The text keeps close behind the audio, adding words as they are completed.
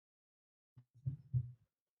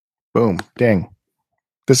Boom. Ding.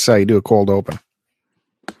 This is how you do a cold open.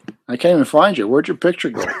 I can't even find you. Where'd your picture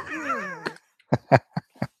go?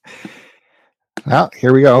 Well,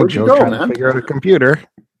 here we go. Where'd you Joe's go, trying man? to figure out a computer.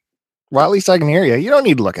 Well, at least I can hear you. You don't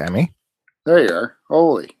need to look at me. There you are.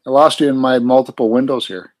 Holy. I lost you in my multiple windows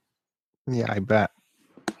here. Yeah, I bet.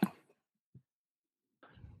 I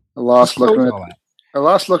lost Just close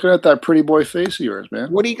looking all at that pretty boy face of yours,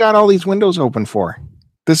 man. What do you got all these windows open for?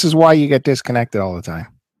 This is why you get disconnected all the time.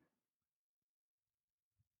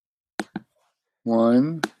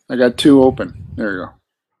 One. I got two open. There you go.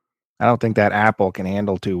 I don't think that Apple can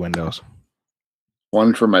handle two windows.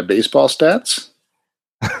 One for my baseball stats.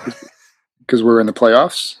 Because we're in the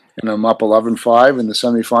playoffs. And I'm up 11-5 in the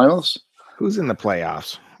semifinals. Who's in the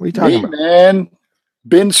playoffs? What are you talking about? Man.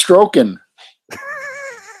 Ben Stroken.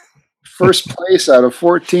 First place out of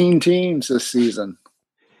 14 teams this season.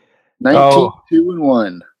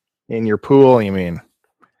 19-2-1. In your pool, you mean?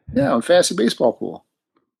 Yeah, on fantasy baseball pool.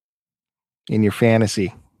 In your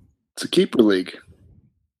fantasy. It's a keeper league.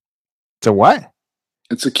 It's a what?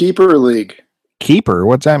 It's a keeper league. Keeper?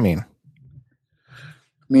 What's that mean?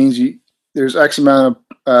 Means there's X amount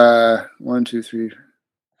of 1, 2, 3.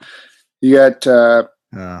 You got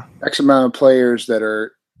X amount of players that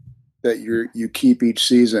you keep each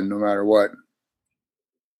season, no matter what.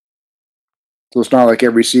 So it's not like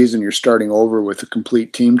every season you're starting over with a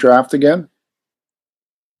complete team draft again.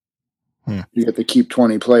 You get to keep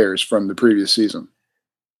 20 players from the previous season.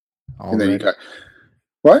 Already. And then you got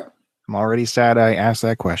what? I'm already sad I asked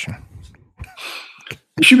that question.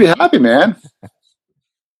 You should be happy, man.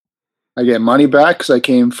 I get money back because I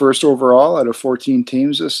came first overall out of 14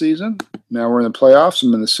 teams this season. Now we're in the playoffs.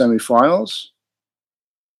 I'm in the semifinals.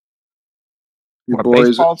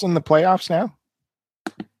 Baseball's in the playoffs now?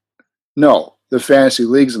 No, the fantasy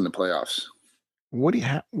league's in the playoffs. What are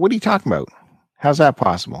you talking about? How's that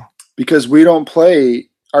possible? Because we don't play.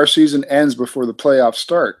 Our season ends before the playoffs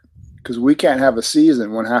start. Because we can't have a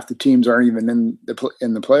season when half the teams aren't even in the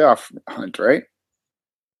playoff hunt, right?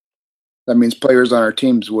 That means players on our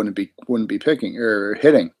teams wouldn't be picking or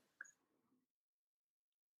hitting.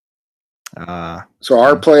 So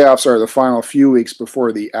our playoffs are the final few weeks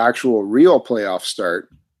before the actual real playoffs start.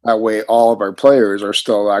 That way, all of our players are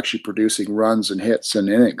still actually producing runs and hits and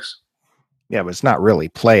innings. Yeah, but it's not really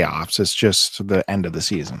playoffs. It's just the end of the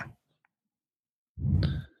season.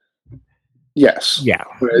 Yes. Yeah.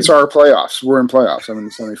 But it's our playoffs. We're in playoffs. I'm in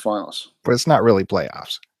the semifinals. But it's not really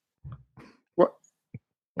playoffs. What?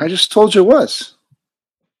 I just told you it was.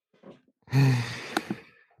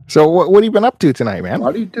 So what have you been up to tonight, man?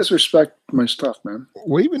 Why do you disrespect my stuff, man?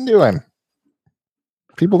 What have you been doing?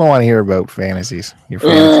 People don't want to hear about fantasies. Your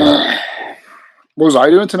fantasies. What was I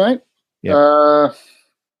doing tonight? Yeah.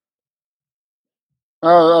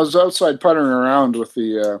 I was outside puttering around with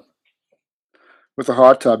the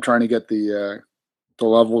hot tub, trying to get the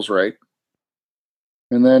levels right.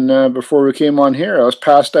 And then before we came on here, I was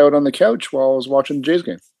passed out on the couch while I was watching the Jays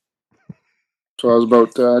game. So I was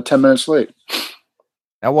about 10 minutes late.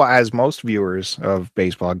 Well, as most viewers of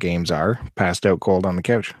baseball games are, passed out cold on the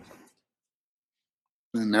couch.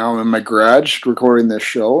 And now I'm in my garage recording this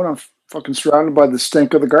show, and I'm fucking surrounded by the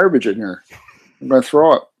stink of the garbage in here. I'm going to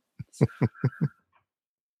throw up.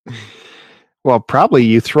 Well, probably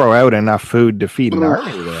you throw out enough food to feed an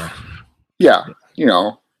army there. Yeah,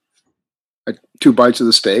 like 2 bites of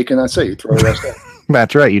the steak, and that's it. You throw the rest out.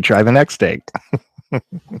 That's right. You try the next steak.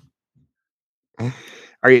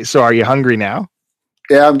 Are you hungry now?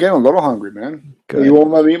 Yeah, I'm getting a little hungry, man. Good. You won't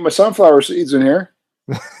let me eat my sunflower seeds in here.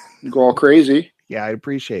 You go all crazy. Yeah, I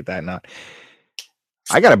appreciate that.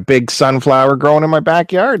 I got a big sunflower growing in my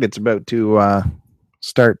backyard. It's about to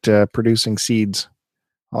start producing seeds.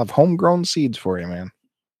 I'll have homegrown seeds for you, man.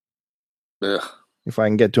 Ugh. If I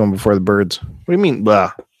can get to them before the birds. What do you mean?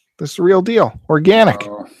 This is the real deal. Organic.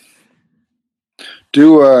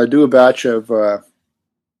 Do a batch of.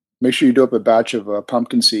 Make sure you do up a batch of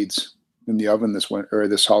pumpkin seeds in the oven this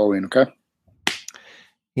Halloween. Okay.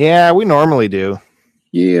 Yeah, we normally do.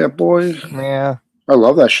 Yeah, boys. Yeah, I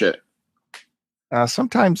love that shit.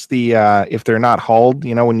 Sometimes if they're not hulled,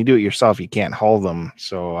 when you do it yourself, you can't hull them.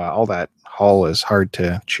 So all that hull is hard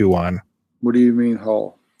to chew on. What do you mean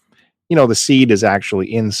hull? The seed is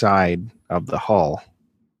actually inside of the hull.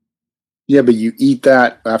 Yeah, but you eat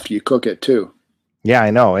that after you cook it too. Yeah,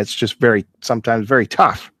 I know. It's just sometimes very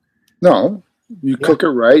tough. No, you cook it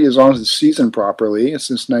right as long as it's seasoned properly. It's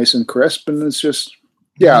just nice and crisp, and it's just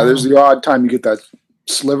there's the odd time you get that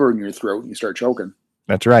sliver in your throat and you start choking.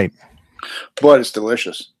 That's right. But it's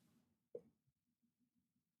delicious.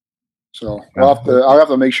 So I'll have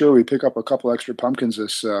to make sure we pick up a couple extra pumpkins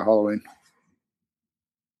this Halloween.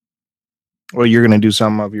 Well, you're going to do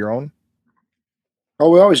some of your own? Oh,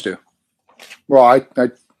 we always do. Well, I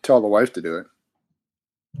tell the wife to do it.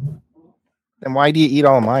 Then why do you eat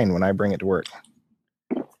all mine when I bring it to work?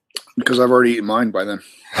 Because I've already eaten mine by then.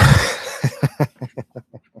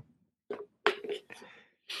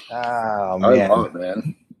 Oh, man. I love it,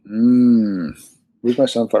 man. Where's my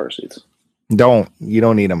sunflower seeds? You don't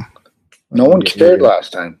eat them. No one cared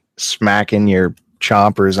last time. Smacking your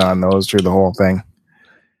chompers on those through the whole thing.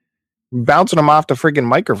 Bouncing them off the friggin'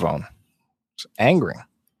 microphone. It's angering.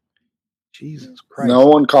 Jesus Christ. No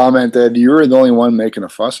one commented. You were the only one making a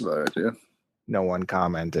fuss about it, dude. No one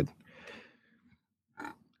commented.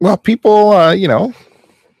 Well, people,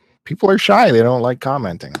 people are shy. They don't like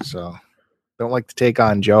commenting. So don't like to take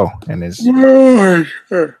on Joe and his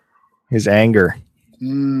anger.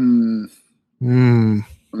 I'm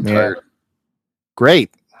Yeah. tired.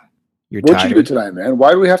 Great. You're What'd tired. you do tonight, man?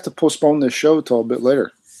 Why do we have to postpone this show till a bit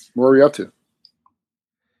later? What are we up to?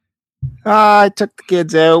 I took the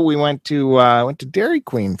kids out. We went to Dairy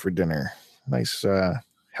Queen for dinner. Nice,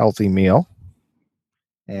 healthy meal.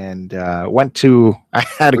 And I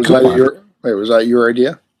had a coupon. Was that your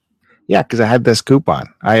idea? Yeah, because I had this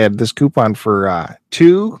coupon. I had this coupon for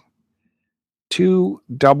two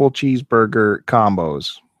double cheeseburger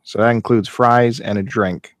combos. So that includes fries and a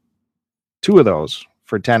drink. 2 of those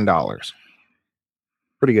for $10.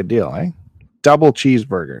 Pretty good deal, eh? Double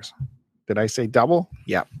cheeseburgers. Did I say double?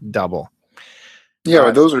 Yeah, double. Yeah,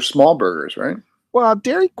 but those are small burgers, right? Well,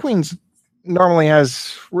 Dairy Queen's normally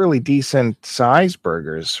has really decent size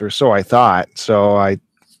burgers, or so I thought. So I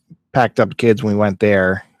packed up the kids when we went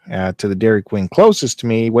there to the Dairy Queen closest to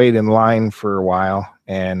me, waited in line for a while,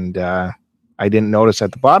 and I didn't notice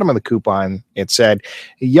at the bottom of the coupon it said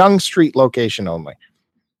Young Street location only.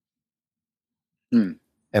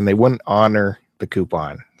 And they wouldn't honor the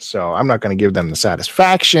coupon. So I'm not going to give them the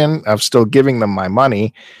satisfaction of still giving them my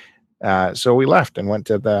money. So we left and went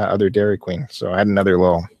to the other Dairy Queen. So I had another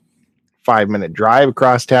little 5-minute drive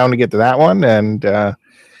across town to get to that one. And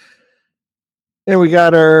we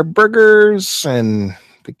got our burgers, and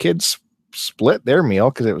the kids split their meal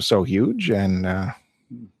because it was so huge. And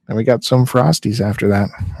we got some Frosties after that,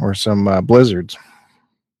 or some Blizzards,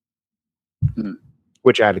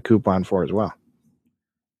 which I had a coupon for as well.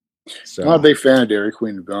 So, I'm not a big fan of Dairy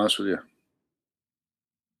Queen, to be honest with you.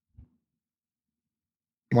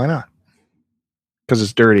 Why not? Because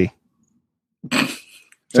it's dirty.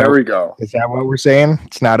 There we go. Is that what we're saying?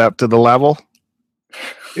 It's not up to the level?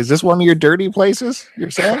 Is this one of your dirty places,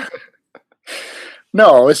 you're saying?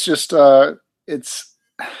 No, it's just, it's,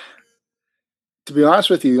 to be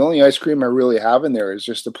honest with you, the only ice cream I really have in there is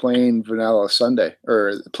just a plain vanilla sundae,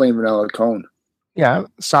 or the plain vanilla cone. Yeah,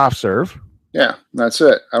 soft serve. Yeah, that's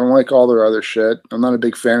it. I don't like all their other shit. I'm not a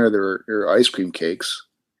big fan of their ice cream cakes.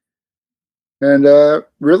 And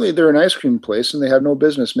really, they're an ice cream place, and they have no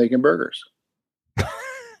business making burgers.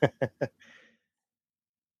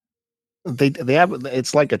 They have,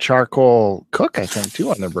 it's like a charcoal cook, I think, too,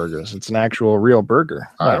 on their burgers. It's an actual real burger.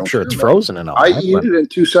 I'm sure it's frozen and all. I eat it in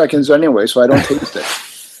 2 seconds anyway, so I don't taste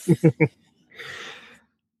it.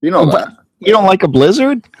 You know that. You don't like a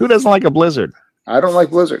Blizzard? Who doesn't like a Blizzard? I don't like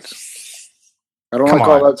Blizzards. I don't like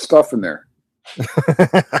all that stuff in there.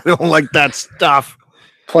 I don't like that stuff.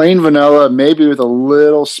 Plain vanilla, maybe with a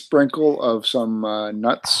little sprinkle of some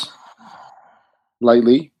nuts,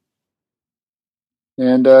 lightly.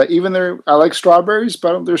 And even I like strawberries,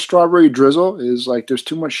 but their strawberry drizzle is like, there's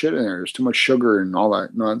too much shit in there. There's too much sugar and all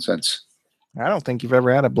that nonsense. I don't think you've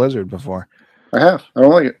ever had a Blizzard before. I have. I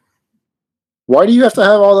don't like it. Why do you have to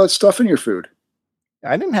have all that stuff in your food?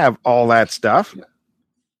 I didn't have all that stuff.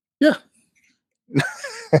 Yeah.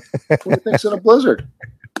 What do you think's in a Blizzard?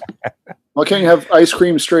 Why can't you have ice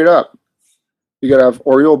cream straight up? You gotta have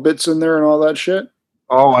Oreo bits in there and all that shit.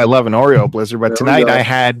 Oh, I love an Oreo Blizzard, but tonight I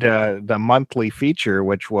had the monthly feature,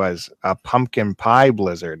 which was a pumpkin pie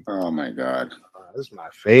Blizzard. Oh my god, this is my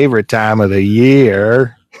favorite time of the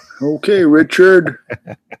year. Okay, Richard.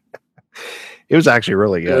 It was actually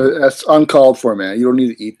really good. That's uncalled for, man. You don't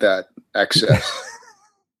need to eat that excess.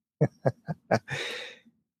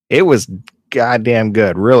 It was goddamn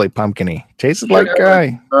good, really pumpkiny. Tasted like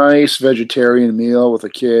a nice vegetarian meal with the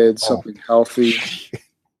kids, something healthy.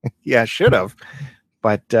 Yeah, should have,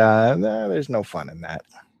 but there's no fun in that.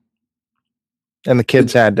 And the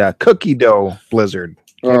kids had cookie dough Blizzard.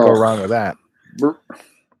 Can't go wrong with that.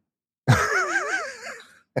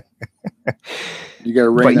 You got to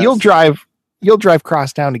ring. But you'll drive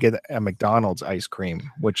cross town to get a McDonald's ice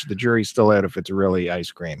cream, which the jury's still out if it's really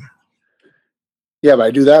ice cream. Yeah, but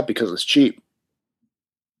I do that because it's cheap.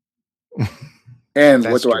 And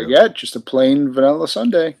what do I get? Just a plain vanilla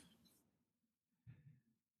sundae.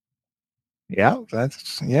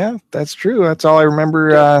 That's true. That's all I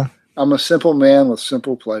remember. I'm a simple man with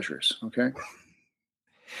simple pleasures. Okay.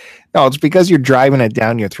 No, it's because you're driving it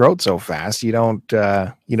down your throat so fast. You don't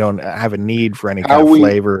have a need for any kind How of we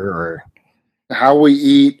flavor or. how we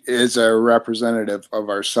eat is a representative of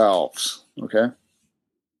ourselves. Okay.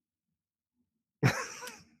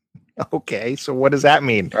 Okay, so what does that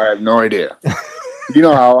mean? I have no idea. You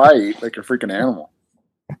know how I eat, like a freaking animal.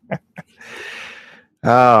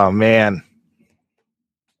 Oh man.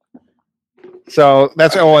 So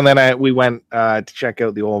that's and then we went to check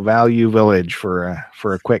out the old Value Village for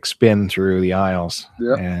a quick spin through the aisles.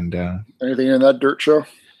 Yeah. And Anything in that dirt show?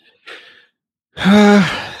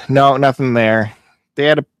 no, nothing there. They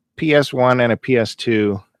had a PS1 and a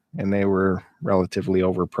PS2, and they were relatively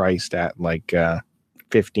overpriced at like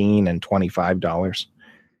 $15 and $25.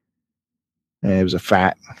 And it was a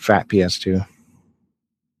fat PS2.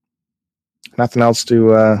 Nothing else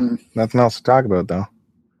to talk about though.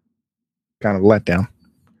 Kind of let down.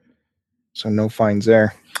 So no fines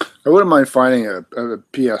there. I wouldn't mind finding a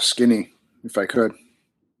PS Skinny if I could.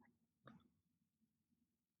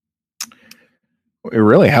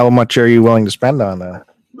 Really, how much are you willing to spend on that?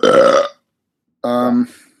 I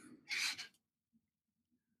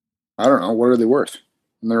don't know. What are they worth?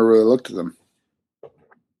 I never really looked at them.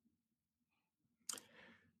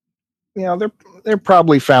 They're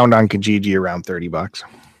probably found on Kijiji around $30.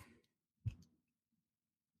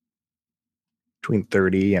 Between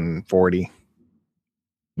 30 and 40.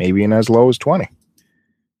 Maybe in as low as 20.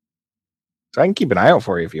 So I can keep an eye out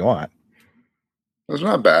for you if you want. That's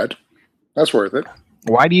not bad. That's worth it.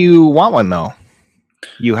 Why do you want one though?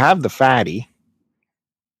 You have the fatty.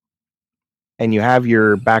 And you have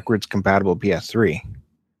your backwards compatible PS3.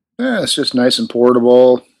 Yeah, it's just nice and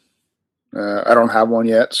portable. I don't have one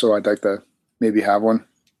yet, so I'd like to maybe have one.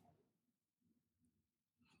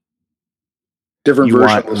 Different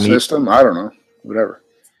version of the system. I don't know. Whatever.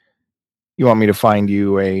 You want me to find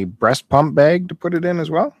you a breast pump bag to put it in as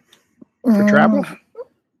well for travel?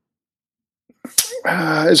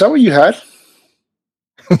 Is that what you had?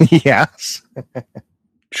 Yes.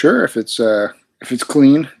 Sure, if it's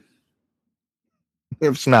clean.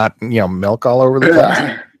 If it's not, milk all over the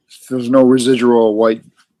place. There's no residual white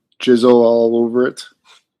jizzle all over it.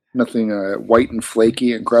 Nothing white and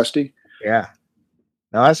flaky and crusty. Yeah.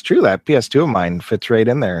 No, that's true. That PS2 of mine fits right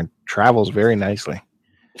in there and travels very nicely.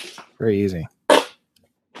 Very easy.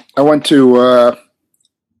 I went to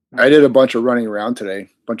I did a bunch of running around today.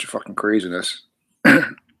 Bunch of fucking craziness.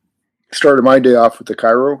 Started my day off with the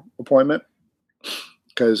chiro appointment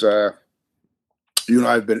because you and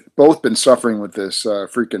I have both been suffering with this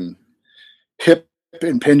freaking hip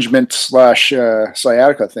impingement /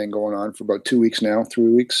 sciatica thing going on for about 2 weeks now, 3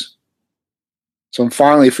 weeks. So I'm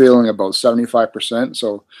finally feeling about 75%.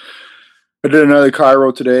 So I did another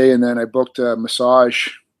chiro today, and then I booked a massage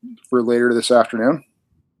for later this afternoon.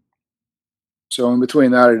 So in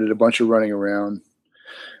between that, I did a bunch of running around,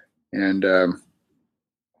 and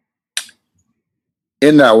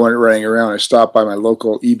in that one running around, I stopped by my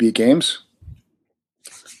local EB Games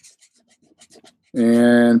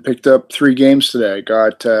and picked up 3 games today. I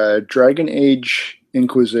got Dragon Age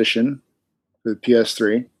Inquisition for the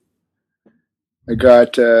PS3. I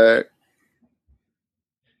got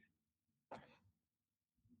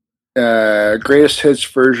greatest hits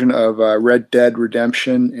version of Red Dead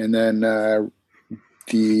Redemption, and then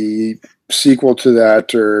the sequel to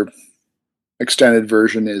that or extended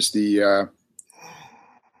version is the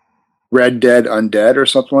Red Dead Undead or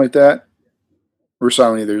something like that. We're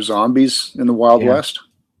selling either zombies in the Wild West.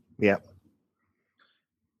 Yeah.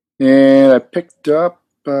 And I picked up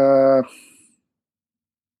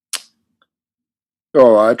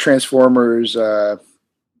Transformers Fall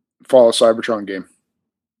of Cybertron game.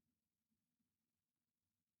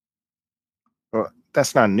 Well,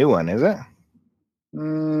 that's not a new one, is it?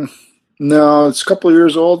 No, it's a couple of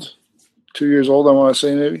years old. 2 years old, I want to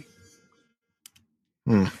say maybe.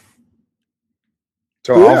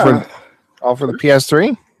 So all for the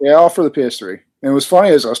PS3? Yeah, all for the PS3. And it was funny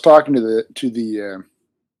as I was talking to the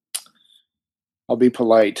I'll be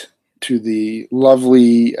polite, to the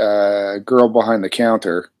lovely girl behind the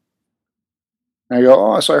counter. And I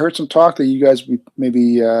go, so I heard some talk that you guys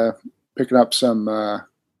maybe picking up some,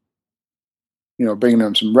 bringing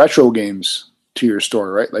them some retro games to your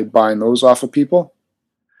store, right? Like buying those off of people.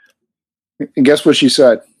 And guess what she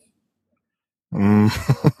said?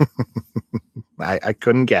 I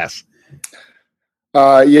couldn't guess.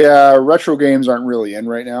 Yeah, retro games aren't really in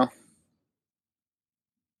right now.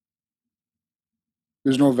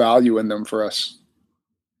 There's no value in them for us.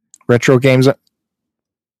 Retro games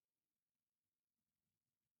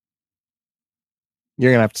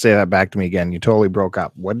You're gonna have to say that back to me again. You totally broke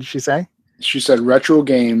up. What did she say? She said retro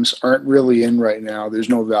games aren't really in right now. There's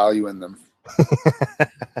no value in them.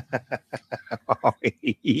 Oh,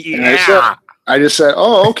 And yeah. I just said,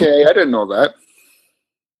 oh, okay. I didn't know that.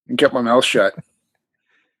 And kept my mouth shut.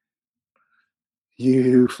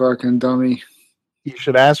 You fucking dummy. You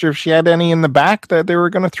should ask her if she had any in the back that they were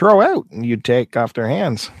going to throw out and you'd take off their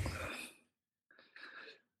hands.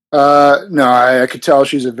 No, I could tell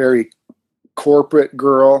she's a very corporate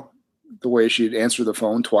girl. The way she'd answer the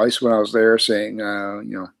phone twice when I was there saying,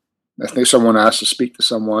 I think someone asked to speak to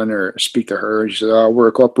someone or speak to her. She said, oh, we're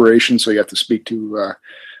a corporation, so you have to speak to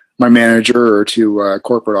my manager or to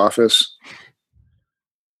corporate office.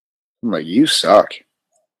 I'm like, you suck.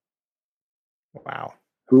 Wow.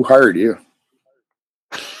 Who hired you?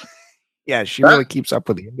 Yeah, she really keeps up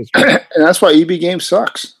with the industry. And that's why EB Games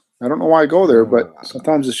sucks. I don't know why I go there, but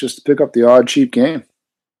sometimes it's just to pick up the odd cheap game.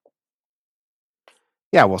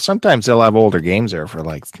 Yeah, well, sometimes they'll have older games there for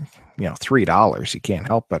like, $3. You can't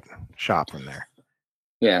help but shop from there.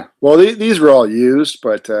 Yeah. Well, these were all used,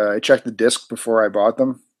 but I checked the disc before I bought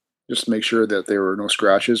them just to make sure that there were no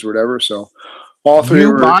scratches or whatever. So all three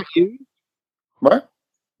were... bought used? What?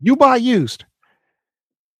 You bought used?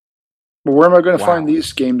 Well, where am I going to find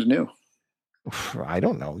these games new? I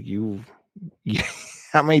don't know. You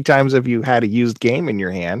how many times have you had a used game in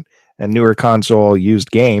your hand, a newer console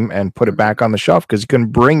used game, and put it back on the shelf because you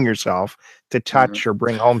couldn't bring yourself to touch or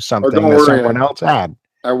bring home something that someone else had?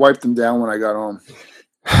 I wiped them down when I got home.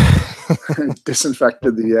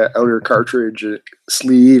 Disinfected the outer cartridge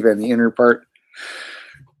sleeve and the inner part.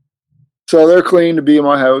 So they're clean to be in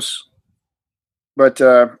my house. But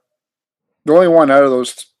the only one out of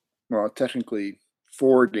those, well, technically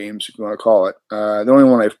 4 games, if you want to call it, the only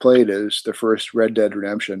one I've played is the first Red Dead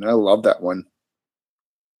Redemption. I love that one.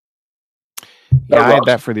 Yeah, I had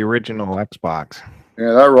that for the original Xbox.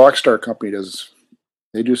 Yeah, that Rockstar company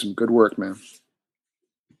they do some good work, man.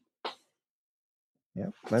 Yeah,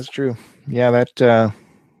 that's true. Yeah, that I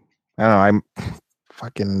don't know, I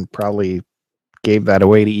fucking probably gave that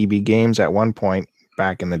away to EB Games at one point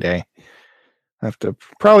back in the day. I have to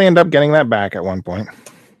probably end up getting that back at one point.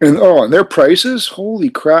 And and their prices, holy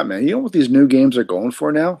crap, man. You know what these new games are going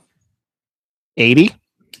for now? 80?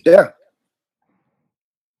 Yeah.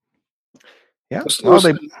 Yeah.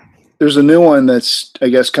 There's a new one that's, I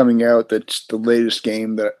guess, coming out. That's the latest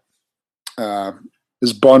game that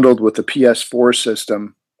is bundled with the PS4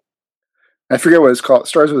 system. I forget what it's called. It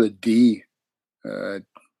starts with a D.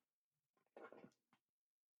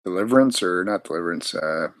 Deliverance or not Deliverance.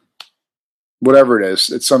 Whatever it is.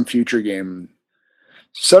 It's some future game.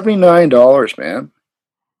 $79, man.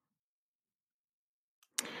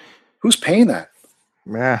 Who's paying that?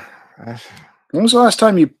 Yeah. When was the last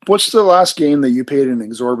time what's the last game that you paid an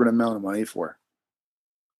exorbitant amount of money for?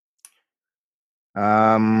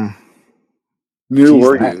 New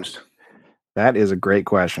or used? That is a great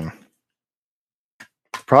question.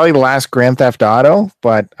 Probably the last Grand Theft Auto,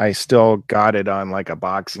 but I still got it on like a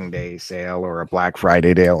Boxing Day sale or a Black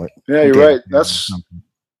Friday deal. Yeah, you're right.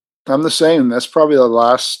 I'm the same. That's probably the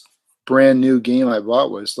last brand new game I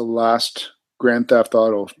bought was the last Grand Theft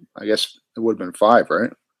Auto. I guess it would have been 5,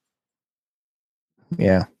 right?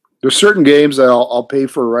 Yeah. There's certain games that I'll pay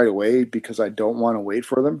for right away because I don't want to wait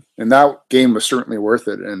for them. And that game was certainly worth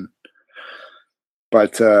it.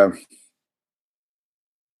 But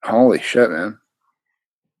holy shit, man.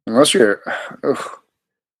 Unless you're...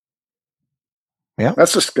 Yeah.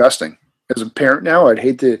 That's disgusting. As a parent now, I'd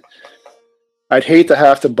hate to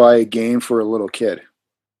have to buy a game for a little kid.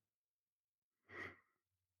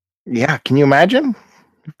 Yeah, can you imagine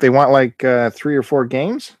if they want like 3 or 4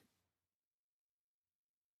 games?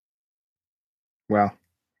 Well,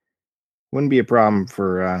 wouldn't be a problem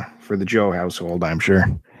for the Joe household, I'm sure.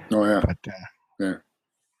 Oh yeah, but, yeah.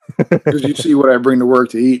 Because you see what I bring to work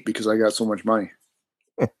to eat because I got so much money.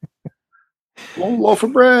 Loaf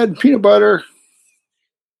of bread, peanut butter.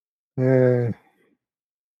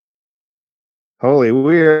 Holy,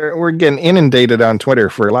 we're getting inundated on Twitter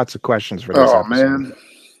for lots of questions for this episode. Man,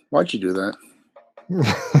 why'd you do that?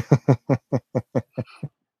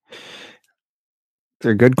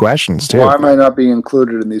 They're good questions too. Why am I not being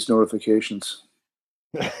included in these notifications?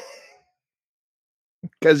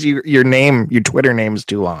 Because your Twitter name is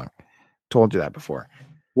too long. Told you that before.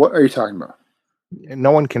 What are you talking about? No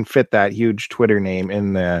one can fit that huge Twitter name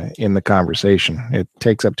in the conversation. It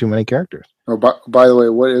takes up too many characters. Oh, by the way,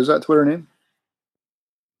 what is that Twitter name?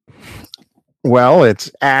 Well,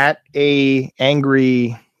 it's at a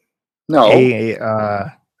angry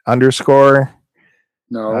underscore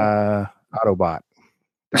Autobot.com.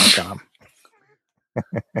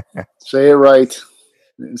 Say it right.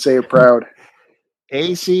 Say it proud.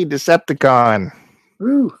 AC Decepticon.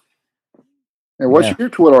 Ooh. And what's your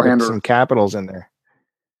Twitter With handle? some capitals in there.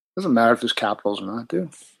 Doesn't matter if there's capitals or not, dude.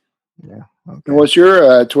 Yeah. Okay. And what's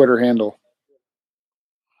your Twitter handle?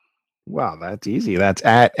 Wow, that's easy. That's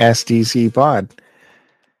at STC Pod.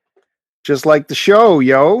 Just like the show,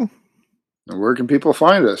 yo. And where can people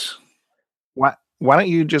find us? What? Why don't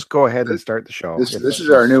you just go ahead and start the show? This is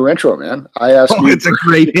our new intro, man. I asked you. It's a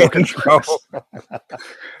great intro.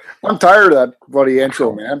 I'm tired of that bloody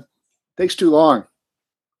intro, man. Takes too long.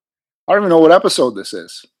 I don't even know what episode this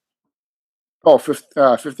is. Oh,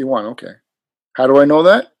 51. Okay. How do I know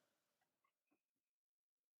that?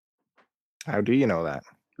 How do you know that?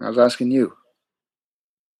 I was asking you.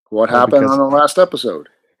 What happened on the last episode?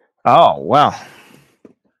 Oh, well.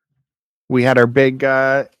 We had our big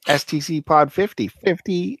STC Pod 50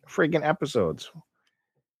 friggin' episodes.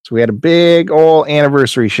 So we had a big old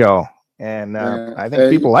anniversary show, and I think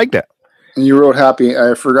people liked it. And you wrote happy.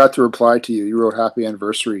 I forgot to reply to you. You wrote happy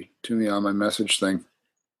anniversary to me on my message thing.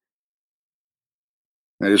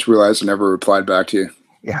 I just realized I never replied back to you.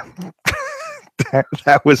 Yeah.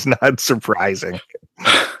 that was not surprising.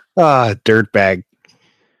 Dirtbag.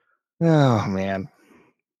 Oh, man.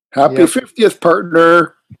 Happy 50th,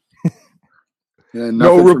 partner.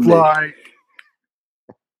 No reply.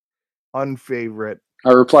 Unfavorite.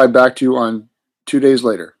 I replied back to you on 2 days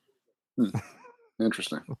later.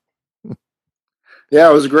 Interesting. Yeah,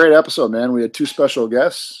 it was a great episode, man. We had two special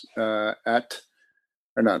guests Is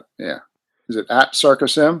it at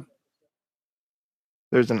Sarkasim?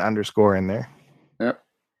 There's an underscore in there. Yep.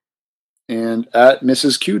 And at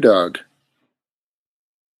Mrs. Q Dog.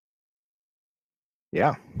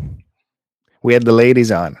 Yeah. We had the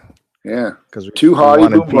ladies on. Yeah. Because two hottie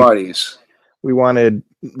boom bodies. We wanted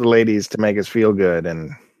the ladies to make us feel good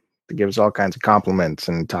and to give us all kinds of compliments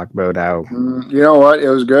and talk about how. You know what? It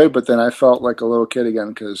was good, but then I felt like a little kid again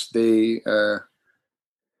because they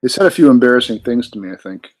said a few embarrassing things to me, I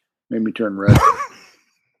think. Made me turn red.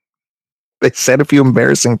 They said a few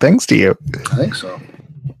embarrassing things to you. I think so.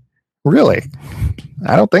 Really?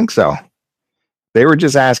 I don't think so. They were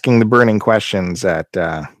just asking the burning questions that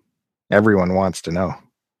everyone wants to know.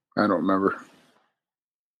 I don't remember.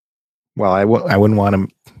 Well, I wouldn't want to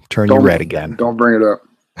turn you red again. Don't bring it up.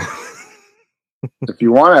 If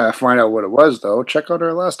you want to find out what it was, though, check out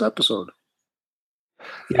our last episode.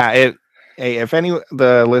 Yeah, if any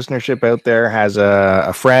the listenership out there has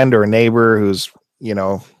a friend or a neighbor who's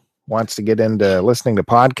wants to get into listening to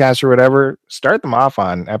podcasts or whatever, start them off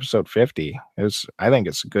on episode 50. I think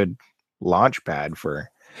it's a good launch pad for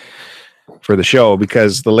the show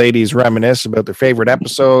because the ladies reminisce about their favorite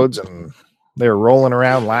episodes and they're rolling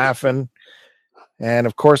around laughing. And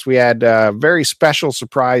of course, we had a very special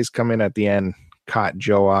surprise come in at the end, caught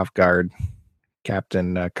Joe off guard.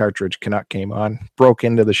 Captain Cartridge Canuck came on, broke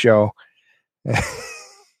into the show.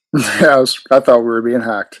 Yeah, I thought we were being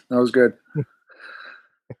hacked. That was good.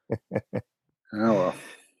 Oh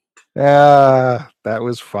well. That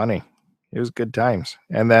was funny. It was good times.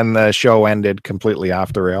 And then the show ended completely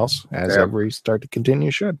off the rails, as every start to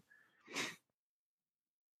continue should.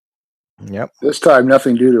 Yep. This time,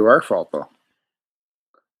 nothing due to our fault, though.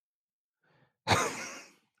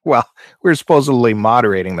 Well, we're supposedly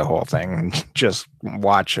moderating the whole thing and just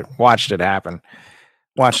watched it happen.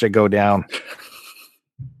 Watched it go down.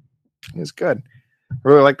 It was good.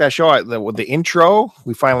 Really like that show. With the intro,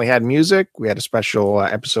 we finally had music. We had a special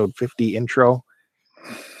episode 50 intro.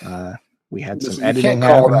 We had some editing.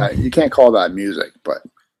 You can't call that music, but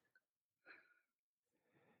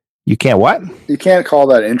you can't what? You can't call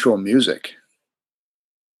that intro music.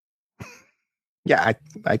 Yeah,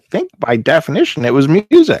 I think by definition it was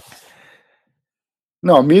music.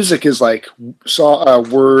 No, music is like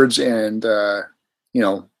words and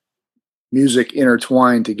music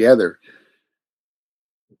intertwined together.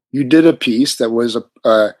 You did a piece that was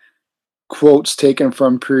quotes taken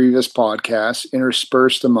from previous podcasts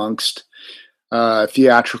interspersed amongst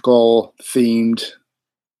theatrical themed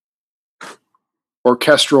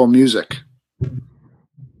orchestral music.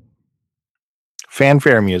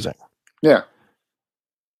 Fanfare music. Yeah.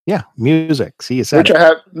 Yeah, music. See, you said Which it. I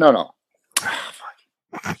have. No.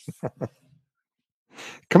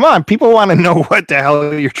 Come on, people want to know what the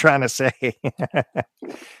hell you're trying to say.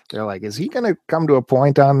 They're like, is he going to come to a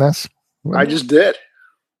point on this? I just did.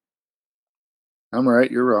 I'm right.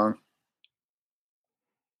 You're wrong.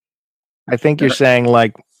 I think you're saying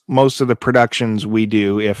like most of the productions we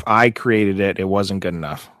do, if I created it, it wasn't good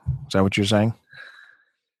enough. Is that what you're saying?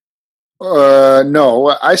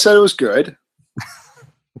 No, I said it was good.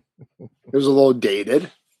 It was a little dated.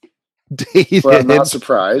 updated. But I'm not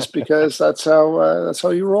surprised because that's how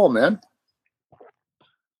you roll, man.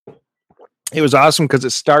 It was awesome because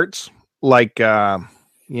it starts like the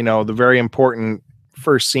very important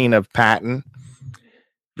first scene of Patton.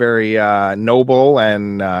 Very noble,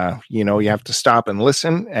 and you have to stop and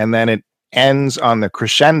listen, and then it ends on the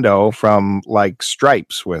crescendo from like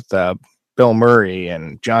Stripes with Bill Murray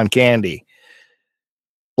and John Candy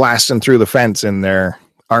blasting through the fence in their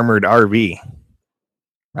armored RV.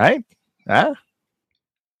 Right? Huh?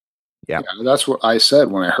 Yeah, that's what I said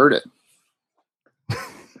when I heard it.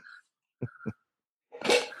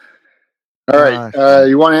 All right.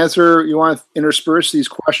 You want to intersperse these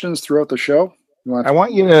questions throughout the show? I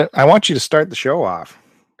want you to start the show off.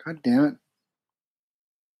 God damn it.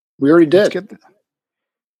 We already did.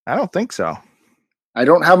 I don't think so. I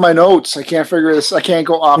don't have my notes. I can't figure this. I can't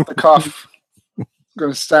go off the cuff. I'm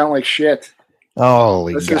going to sound like shit.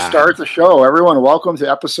 Holy Let's God. just start the show. Everyone, welcome to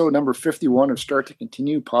episode number 51 of Start to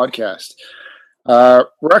Continue podcast.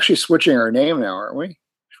 We're actually switching our name now, aren't we?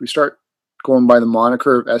 Should we start going by the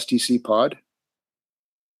moniker of STC Pod?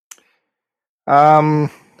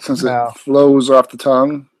 Since it flows off the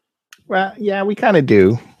tongue. Well, yeah, we kind of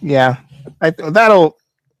do. Yeah.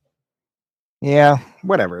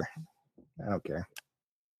 Whatever. I don't care.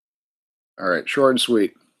 All right, short and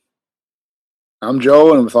sweet. I'm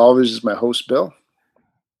Joe, and with always is my host, Bill.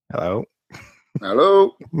 Hello.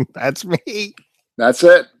 Hello. That's me. That's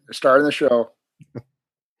it. We're starting the show.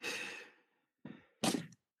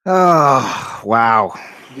 Oh, wow.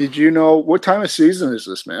 Did you know what time of season is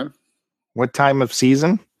this, man? What time of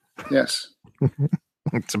season? Yes.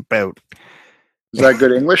 It's about. Is that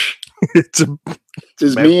good English? Is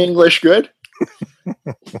about, me English good?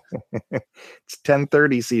 It's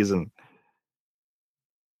 10:30 season.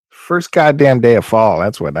 First goddamn day of fall.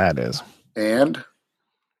 That's what that is. And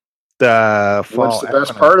the fall. What's the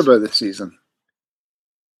best part about this season?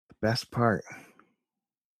 The best part.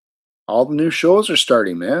 All the new shows are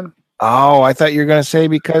starting, man. Oh, I thought you were going to say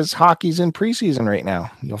because hockey's in preseason right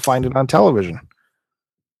now. You'll find it on television.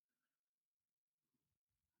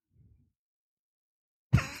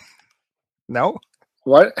 No?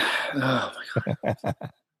 What? Oh, my God.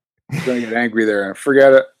 I'm going to get angry there.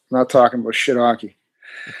 Forget it. I'm not talking about shit hockey.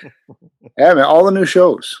 Yeah, man, all the new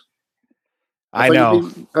shows. I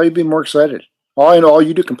know. How you be more excited? All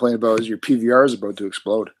you do complain about is your PVR is about to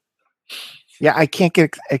explode. Yeah, I can't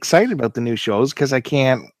get excited about the new shows because I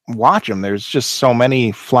can't watch them. There's just so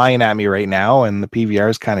many flying at me right now, and the PVR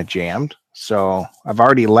is kind of jammed. So I've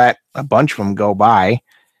already let a bunch of them go by.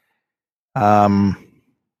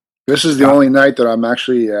 This is the only night that I'm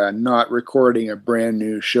actually not recording a brand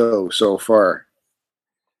new show so far.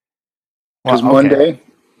 Because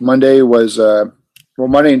Monday was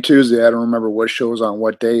Monday and Tuesday. I don't remember what show was on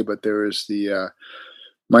what day, but there was the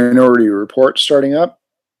Minority Report starting up.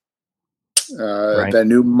 That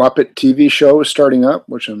new Muppet TV show is starting up,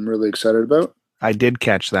 which I'm really excited about. I did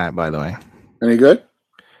catch that, by the way. Any good?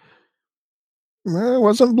 I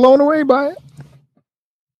wasn't blown away by it.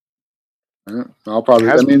 I'll probably.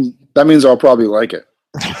 That means I'll probably like it.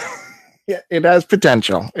 Yeah, it has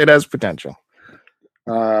potential.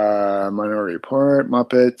 Minority Report,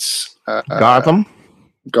 Muppets,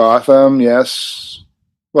 Gotham, yes.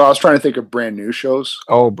 Well, I was trying to think of brand new shows.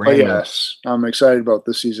 Oh, brand new. Yes, I'm excited about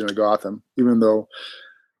this season of Gotham, even though.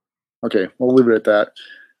 Okay, we'll leave it at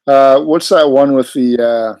that. What's that one with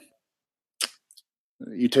the?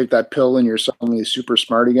 You take that pill and you're suddenly super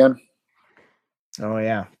smart again. Oh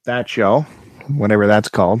yeah, that show, whatever that's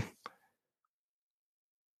called.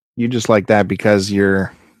 You just like that because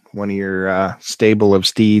one of your stable of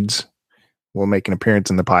steeds will make an appearance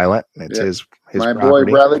in the pilot. It's his my property.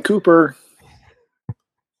 Boy Bradley Cooper.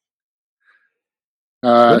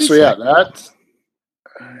 That.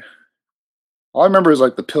 All I remember is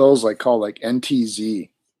like the pills, like called like NTZ.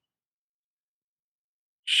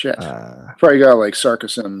 Shit, probably got like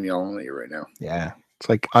sarcasm yelling at you right now. Yeah, it's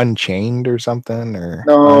like Unchained or something, or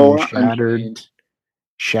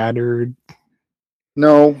Shattered.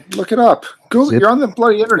 No, look it up. Google. You're on the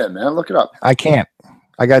bloody internet, man. Look it up. I can't.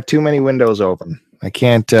 I got too many windows open. I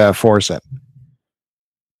can't force it.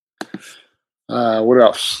 What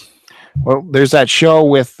else? Well, there's that show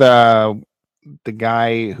with the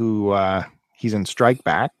guy who he's in Strike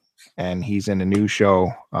Back, and he's in a new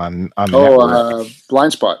show on the network.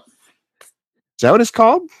 Blind Spot. Is that what it's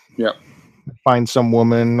called? Yeah. Find some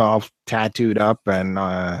woman all tattooed up, and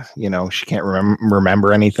she can't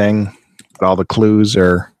remember anything, but all the clues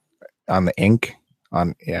are on the ink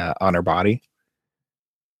on her body.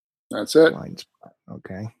 That's it. Blind Spot.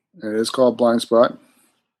 Okay. It is called Blind Spot.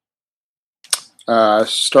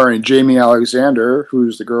 starring Jamie Alexander,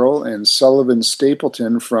 who's the girl, and Sullivan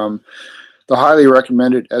Stapleton from the highly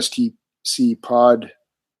recommended STC Pod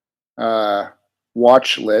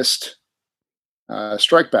watch list,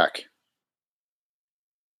 Strike Back.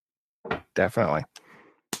 Definitely.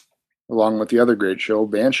 Along with the other great show,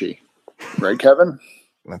 Banshee. Right, Kevin?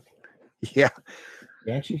 Yeah.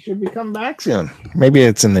 Banshee should be coming back soon. Maybe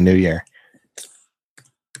it's in the new year.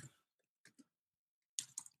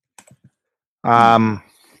 Well,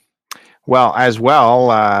 as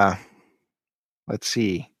well, let's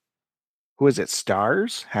see. Who is it?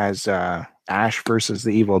 Stars has Ash versus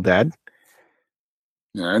the Evil Dead.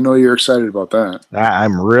 Yeah, I know you're excited about that.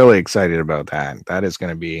 I'm really excited about that. That is going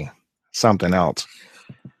to be something else.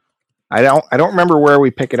 I don't remember where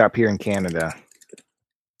we pick it up here in Canada.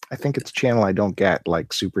 I think it's a channel I don't get,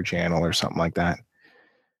 like Super Channel or something like that.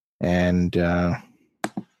 And I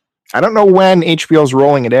don't know when HBO's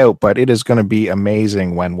rolling it out, but it is going to be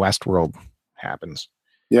amazing when Westworld happens.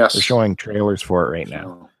 Yes. They're showing trailers for it right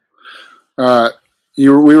now. We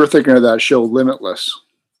were thinking of that show, Limitless.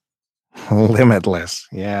 Limitless,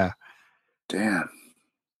 yeah. Damn.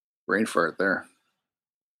 Brain fart there.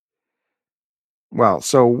 Well,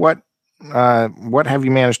 so what have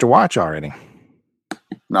you managed to watch already?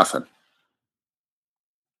 Nothing.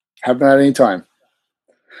 Haven't had any time.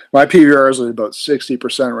 My PVR is at about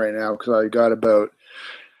 60% right now because I got about,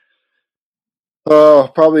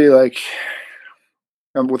 probably like,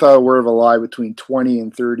 without a word of a lie, between 20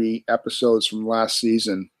 and 30 episodes from last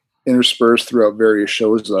season interspersed throughout various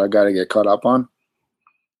shows that I got to get caught up on.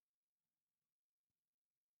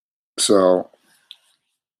 So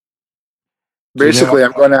basically,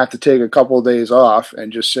 I'm going to have to take a couple of days off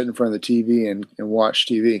and just sit in front of the TV and watch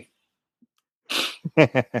TV.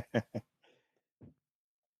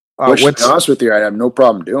 Which, to be honest with you, I have no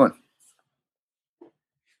problem doing.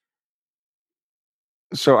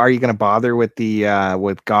 So, are you going to bother with the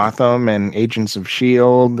with Gotham and Agents of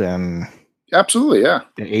S.H.I.E.L.D. and absolutely, yeah,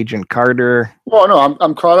 Agent Carter? Well, no,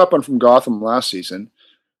 I'm caught up on from Gotham last season.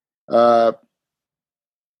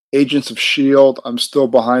 Agents of S.H.I.E.L.D., I'm still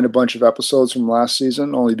behind a bunch of episodes from last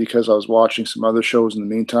season, only because I was watching some other shows in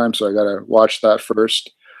the meantime, so I got to watch that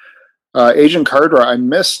first. Agent Carter, I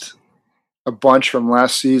missed a bunch from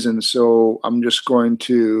last season, so I'm just going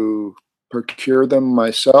to procure them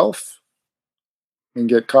myself and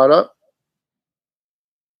get caught up.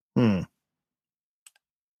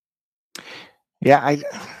 Yeah, I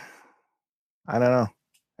don't know.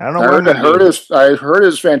 I don't know. I heard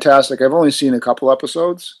it's fantastic. I've only seen a couple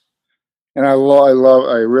episodes, and I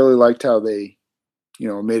really liked how they,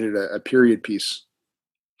 made it a period piece.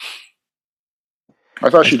 I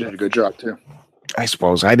thought she did a good job too. I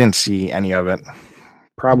suppose I didn't see any of it.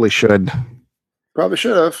 Probably should. Probably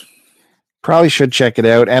should have. Probably should check it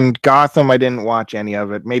out. And Gotham, I didn't watch any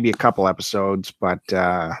of it. Maybe a couple episodes, but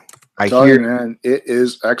I hear, man, it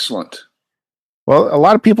is excellent. Well, a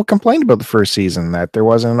lot of people complained about the first season that there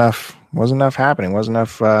wasn't enough happening, wasn't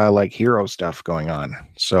enough like hero stuff going on.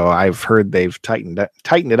 So I've heard they've tightened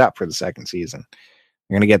it up for the second season.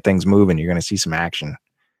 You're going to get things moving. You're going to see some action.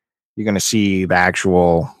 You're going to see the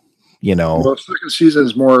actual, Well, the second season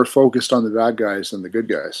is more focused on the bad guys than the good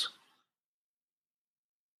guys.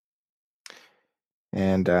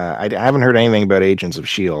 And I haven't heard anything about Agents of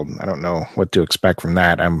S.H.I.E.L.D. I don't know what to expect from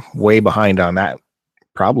that. I'm way behind on that.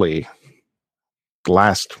 Probably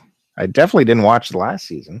I definitely didn't watch the last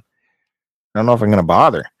season. I don't know if I'm going to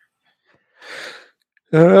bother.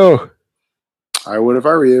 Oh, I would if I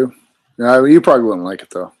were you. You probably wouldn't like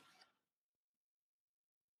it though.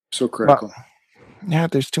 So critical. Well, yeah,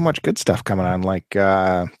 there's too much good stuff coming on. Like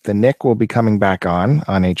The Nick will be coming back on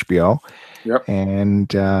HBO. Yep. And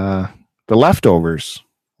The Leftovers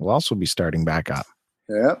will also be starting back up.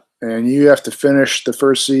 Yeah, and you have to finish the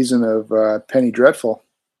first season of Penny Dreadful.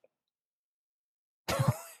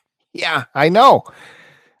 Yeah, I know.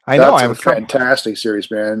 That's a fantastic series,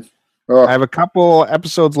 man. Oh. I have a couple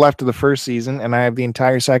episodes left of the first season, and I have the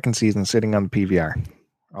entire second season sitting on the PVR,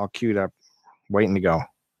 all queued up, waiting to go.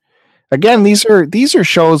 Again, these are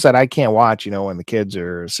shows that I can't watch, when the kids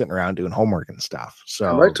are sitting around doing homework and stuff. So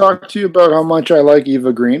have I talked to you about how much I like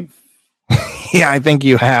Eva Green? Yeah, I think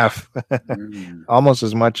you have. Almost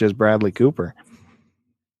as much as Bradley Cooper.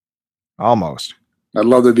 Almost. I'd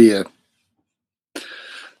love to be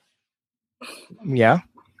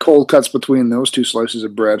cold cuts between those two slices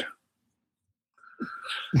of bread.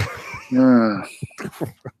 Yeah,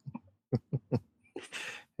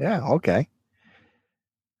 okay.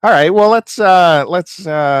 All right, well, let's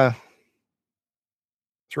throw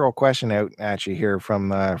a question out at you here from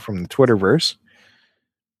the Twitterverse.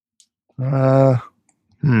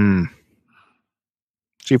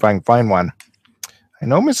 See if I can find one. I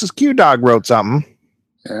know Mrs. Q Dog wrote something.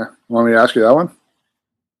 Yeah. Want me to ask you that one?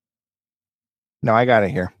 No, I got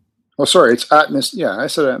it here. Oh, sorry. It's at Miss. Yeah, I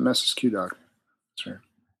said at Mrs. Q Dog. Sorry.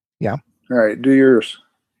 Yeah. All right. Do yours.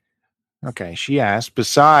 Okay. She asked,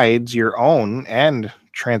 besides your own and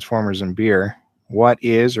Transformers and Beer, what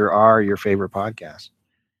is or are your favorite podcasts?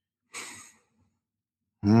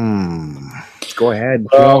 Go ahead,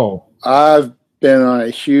 Joe. I've been on a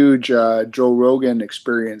huge Joe Rogan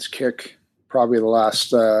experience kick probably the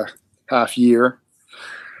last half year.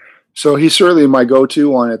 So he's certainly my go-to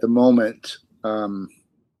one at the moment. I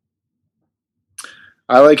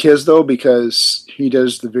like his though because he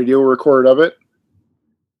does the video record of it.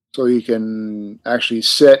 So you can actually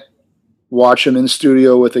sit, watch him in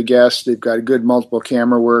studio with a guest. They've got good multiple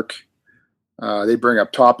camera work. They bring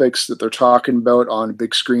up topics that they're talking about on a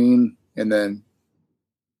big screen and then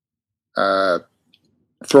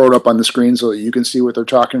throw it up on the screen so that you can see what they're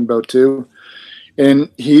talking about too. And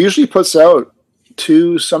he usually puts out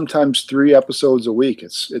 2, sometimes 3 episodes a week.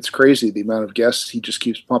 It's crazy the amount of guests he just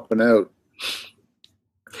keeps pumping out.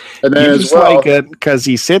 And then You as just well, like it because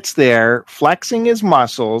he sits there flexing his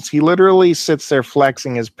muscles. He literally sits there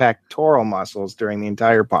flexing his pectoral muscles during the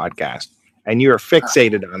entire podcast, and you are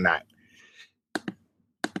fixated on that.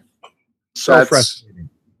 So that's frustrating.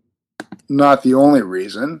 not the only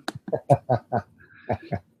reason.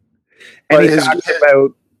 And he talks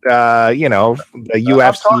about the UFC.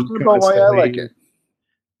 I'm talking about why I like it.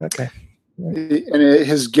 Okay. And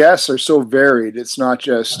his guests are so varied. It's not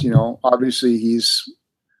just, obviously he's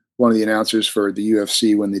one of the announcers for the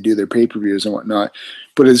UFC when they do their pay-per-views and whatnot,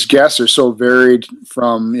 but his guests are so varied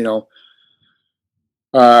from, he'll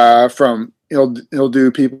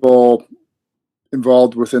do people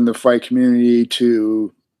involved within the fight community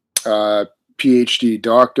to PhD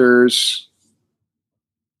doctors,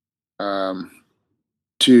 to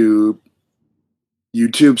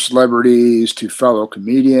YouTube celebrities, to fellow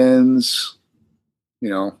comedians,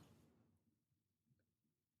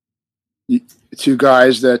 to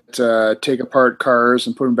guys that take apart cars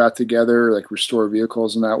and put them back together, like restore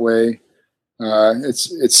vehicles in that way.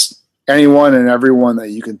 It's anyone and everyone that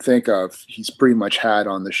you can think of. He's pretty much had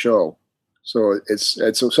on the show, so it's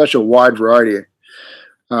such a wide variety.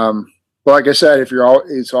 But like I said,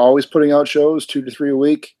 it's always putting out shows 2 to 3 a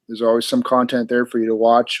week. There's always some content there for you to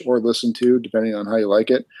watch or listen to, depending on how you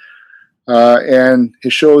like it. And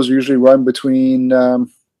his shows usually run between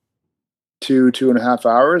 2.5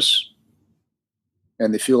 hours.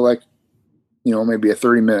 And they feel like, maybe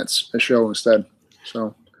 30 minutes a show instead.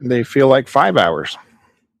 So they feel like 5 hours.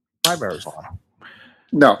 5 hours long.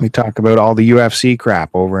 No. We talk about all the UFC crap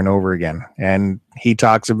over and over again. And he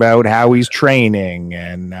talks about how he's training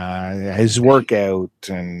and his workout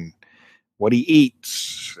and what he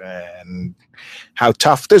eats and how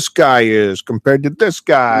tough this guy is compared to this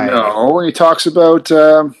guy. No, he talks about, he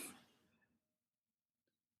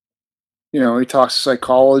talks to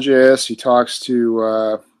psychologists. He talks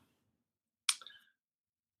to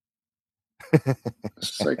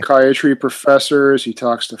psychiatry professors. He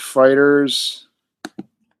talks to fighters.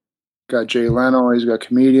 Got Jay Leno. He's got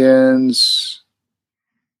comedians.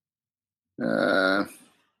 He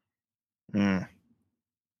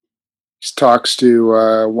talks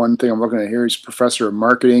to one thing I'm looking at here. He's professor of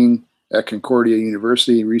marketing at Concordia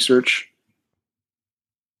University Research.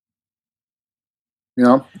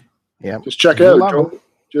 Yeah, just check it out.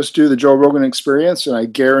 Just do the Joe Rogan Experience, and I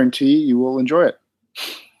guarantee you will enjoy it.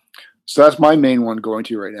 So that's my main one going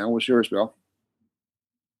to right now. What's yours, Bill?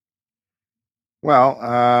 Well,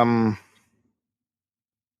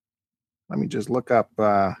 let me just look up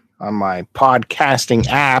on my podcasting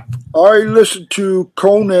app. I listen to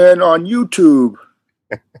Conan on YouTube.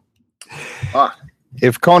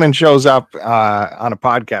 If Conan shows up on a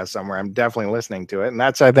podcast somewhere, I'm definitely listening to it. And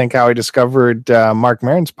that's, I think, how I discovered Mark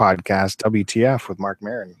Maron's podcast, WTF with Mark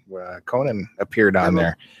Maron. Conan appeared on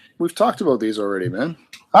there. We've talked about these already, man.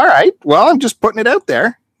 All right. Well, I'm just putting it out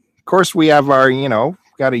there. Of course, we have our,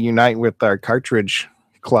 got to unite with our Cartridge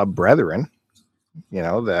Club brethren.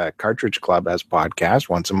 The Cartridge Club has podcasts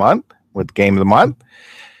once a month with Game of the Month.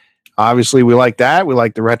 Obviously, we like that. We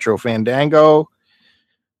like the Retro Fandango.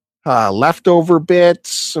 Leftover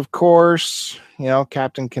bits, of course.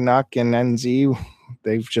 Captain Canuck and NZ,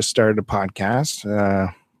 they've just started a podcast.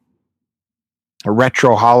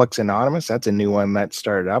 Retroholics Anonymous, that's a new one that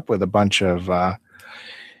started up with a bunch of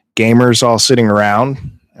gamers all sitting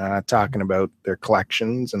around talking about their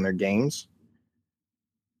collections and their games.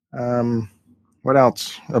 What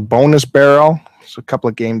else? A Bonus Barrel. So a couple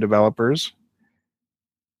of game developers.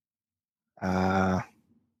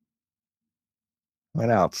 What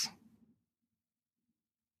else?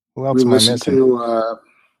 Who else We am I listened missing? to,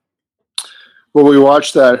 well, we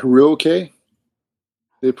watched that Haruoke.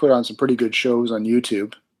 They put on some pretty good shows on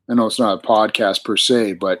YouTube. I know it's not a podcast per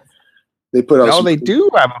se, but they put out No, some they do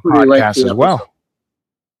have a pretty podcast lengthy as episodes. well.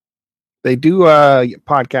 They do a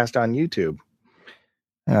podcast on YouTube.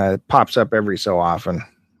 It pops up every so often.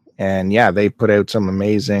 And yeah, they put out some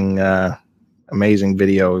amazing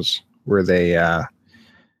videos where they have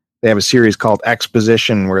a series called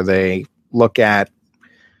Exposition where they look at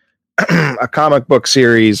a comic book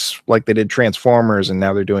series like they did Transformers, and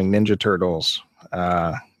now they're doing Ninja Turtles.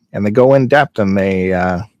 And they go in depth and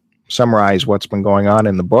they summarize what's been going on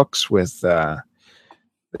in the books with,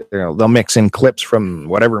 they'll mix in clips from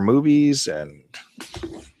whatever movies, and,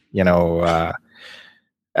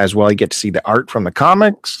 as well, you get to see the art from the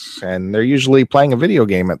comics, and they're usually playing a video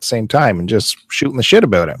game at the same time and just shooting the shit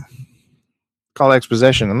about it. Called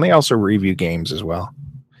Exposition, and they also review games as well.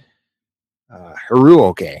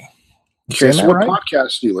 Haruoke. Okay, so what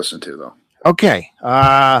podcast do you listen to though? Okay,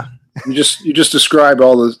 you just described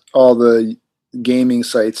all the gaming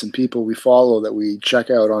sites and people we follow that we check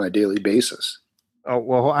out on a daily basis. Oh,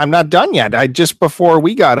 well, I'm not done yet. Just before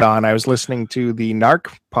we got on, I was listening to the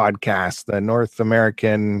NARC podcast, the North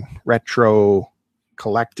American Retro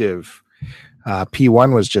Collective.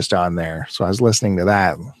 P1 was just on there, so I was listening to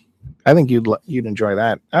that. I think you'd enjoy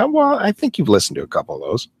that. Well, I think you've listened to a couple of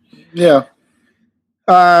those. Yeah.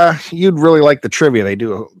 You'd really like the trivia. They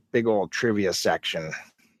do a big old trivia section,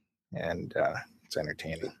 and it's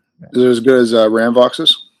entertaining. Is it as good as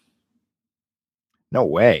Ramvox's? No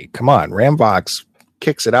way. Come on. Ramvox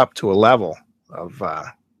kicks it up to a level of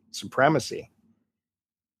supremacy.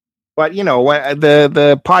 But,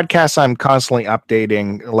 the podcasts I'm constantly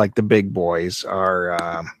updating, like the big boys,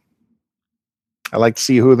 are... I like to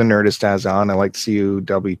see who the Nerdist has on. I like to see who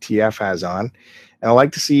WTF has on. And I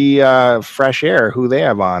like to see Fresh Air, who they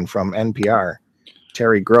have on from NPR.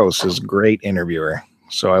 Terry Gross is a great interviewer.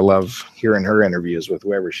 So I love hearing her interviews with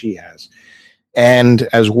whoever she has. And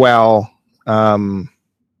as well, we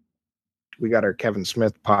got our Kevin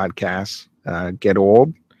Smith podcast, Get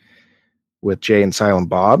Old, with Jay and Silent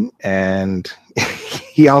Bob. And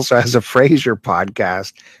he also has a Frasier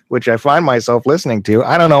podcast, which I find myself listening to.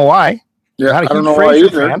 I don't know why. Yeah, I don't know why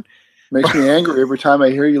either. Makes me angry every time I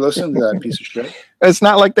hear you listen to that piece of shit. It's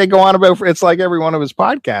not like they go on about, it's like every one of his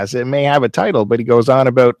podcasts. It may have a title, but he goes on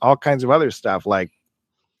about all kinds of other stuff. Like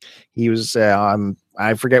he was on,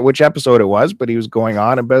 I forget which episode it was, but he was going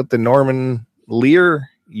on about the Norman Lear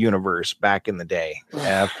universe back in the day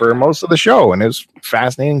for most of the show. And it was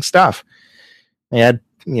fascinating stuff. They had,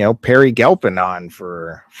 Perry Gelpin on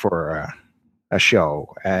for a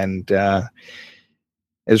show, and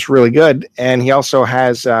it's really good. And he also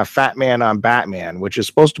has Fat Man on Batman, which is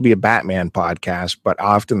supposed to be a Batman podcast, but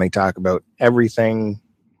often they talk about everything,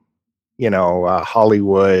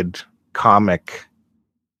 Hollywood comic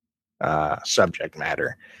subject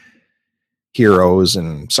matter, heroes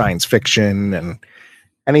and science fiction and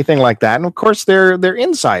anything like that. And of course they're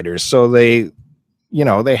insiders. So they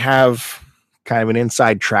have kind of an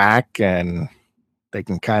inside track, and they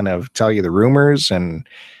can kind of tell you the rumors and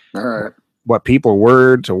all right, what people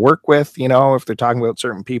were to work with, if they're talking about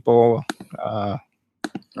certain people. All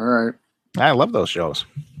right. I love those shows.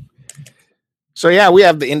 So yeah, we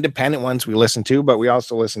have the independent ones we listen to, but we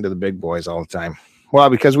also listen to the big boys all the time. Well,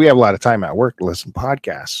 because we have a lot of time at work to listen to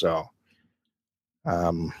podcasts. So,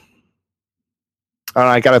 I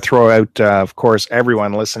got to throw out, of course,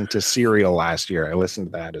 everyone listened to Serial last year. I listened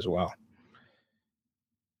to that as well.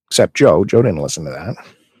 Except Joe. Joe didn't listen to that.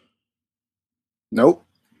 Nope.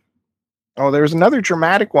 Oh, there was another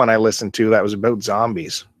dramatic one I listened to that was about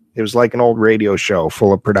zombies. It was like an old radio show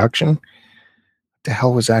full of production. What the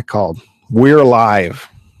hell was that called? We're Live.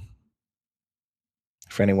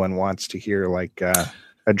 If anyone wants to hear like a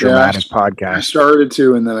dramatic podcast. I started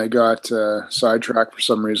to, and then I got sidetracked for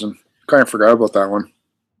some reason. Kind of forgot about that one.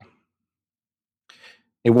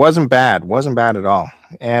 It wasn't bad. Wasn't bad at all.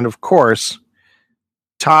 And of course,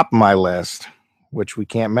 top of my list, which we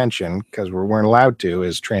can't mention because we weren't allowed to,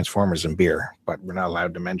 is Transformers and Beer, but we're not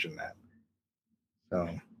allowed to mention that. So,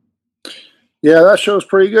 yeah, that show's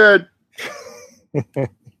pretty good.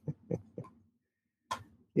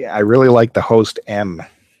 Yeah, I really like the host M.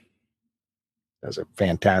 Does a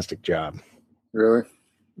fantastic job. Really?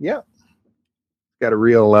 Yeah. Got a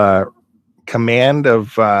real command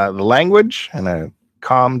of the language and a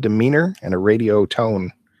calm demeanor and a radio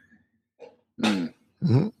tone. Mm.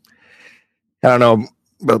 Mm-hmm. I don't know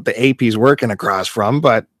about the AP he's working across from,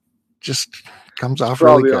 but just comes off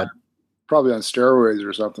really good. Probably on steroids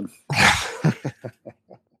or something.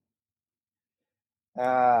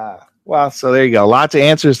 Well, so there you go. Lots of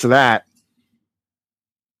answers to that.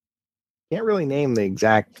 Can't really name the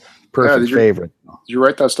exact perfect favorite. Did you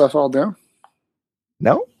write that stuff all down?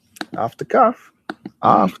 No, off the cuff.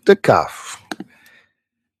 Off the cuff.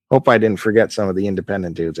 Hope I didn't forget some of the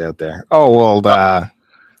independent dudes out there. Oh, well,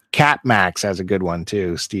 Cat Max has a good one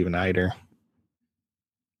too, Steven Eider.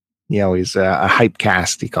 He's a hype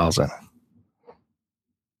cast, he calls it. I'm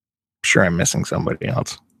sure I'm missing somebody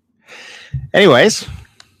else. Anyways,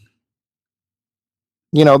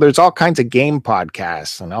 there's all kinds of game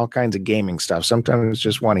podcasts and all kinds of gaming stuff. Sometimes I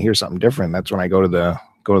just want to hear something different. That's when I go to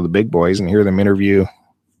the big boys and hear them interview.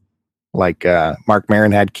 Like Mark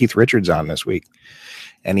Maron had Keith Richards on this week,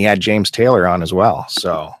 and he had James Taylor on as well.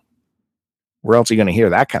 So where else are you going to hear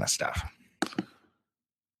that kind of stuff?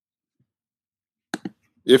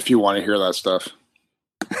 If you want to hear that stuff.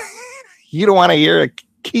 You don't want to hear a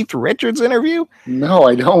Keith Richards interview? No,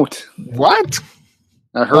 I don't. What?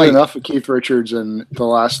 I heard enough of Keith Richards in the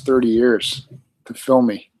last 30 years to fill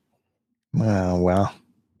me. Well.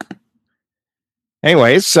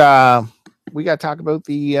 Anyways, we got to talk about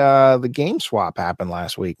the game swap happened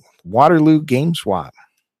last week. Waterloo game swap.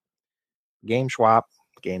 Game swap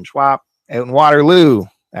out in Waterloo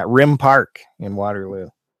at Rim Park in Waterloo.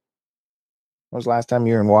 When was the last time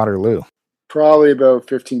you were in Waterloo? Probably about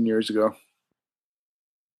 15 years ago.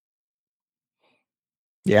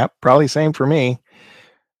 Yeah, probably same for me.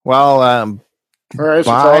 Well, all right,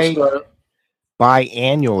 so tell us about it.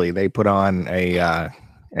 Biannually, they put on a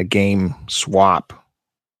game swap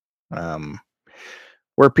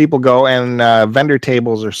where people go and vendor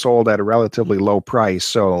tables are sold at a relatively low price.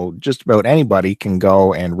 So just about anybody can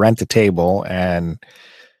go and rent a table and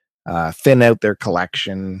thin out their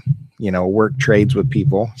collection, work trades with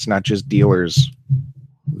people. It's not just dealers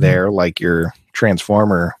there like your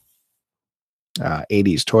Transformer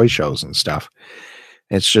 80s toy shows and stuff.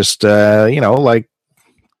 It's just, like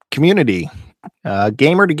community,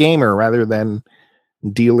 gamer to gamer rather than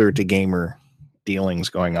dealer to gamer dealings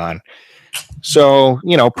going on. So,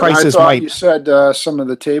 prices might. You said some of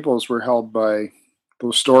the tables were held by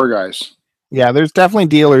those store guys. Yeah, there's definitely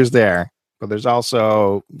dealers there, but there's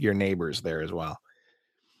also your neighbors there as well.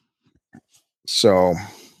 So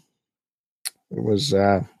it was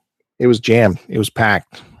jammed. It was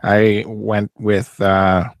packed. I went with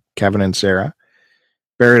Kevin and Sarah,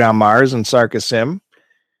 Buried on Mars and Sarka Sim.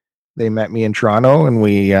 They met me in Toronto, and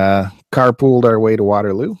we carpooled our way to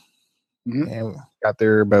Waterloo. Mm-hmm. And got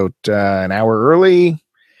there about an hour early.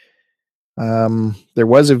 There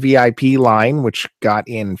was a VIP line, which got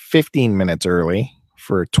in 15 minutes early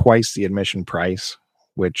for twice the admission price,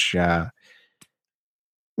 which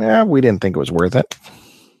we didn't think it was worth it.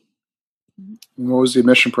 What was the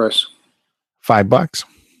admission price? $5.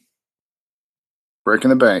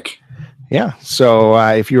 Breaking the bank. Yeah. So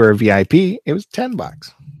if you were a VIP, it was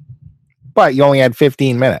 $10. But you only had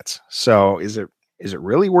 15 minutes. So is it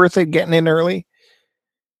really worth it getting in early?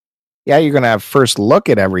 Yeah, you're going to have first look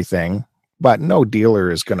at everything, but no dealer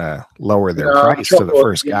is going to lower their price to the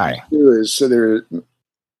first guy. So their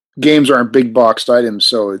games aren't big boxed items,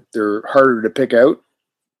 so they're harder to pick out.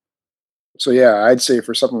 So yeah, I'd say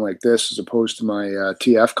for something like this, as opposed to my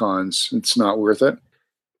TF cons, it's not worth it.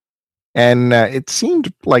 And it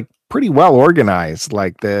seemed like pretty well organized.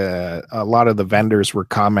 Like a lot of the vendors were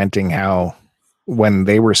commenting how when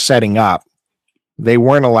they were setting up, they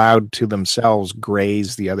weren't allowed to themselves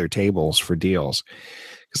graze the other tables for deals.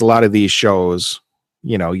 Because a lot of these shows,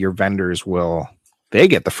 your vendors they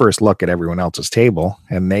get the first look at everyone else's table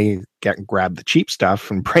and they grab the cheap stuff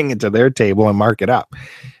and bring it to their table and mark it up.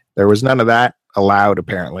 There was none of that allowed,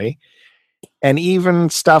 apparently. And even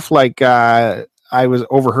stuff like I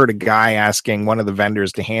overheard a guy asking one of the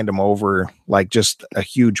vendors to hand him over like just a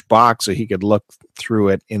huge box so he could look through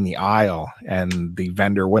it in the aisle. And the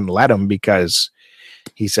vendor wouldn't let him because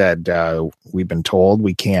he said, we've been told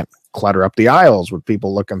we can't clutter up the aisles with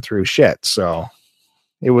people looking through shit. So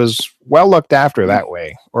it was well looked after that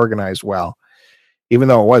way, organized well, even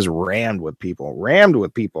though it was rammed with people.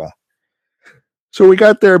 So we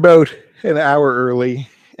got there about an hour early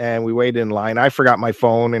and we waited in line. I forgot my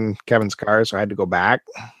phone in Kevin's car, so I had to go back,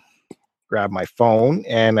 grab my phone.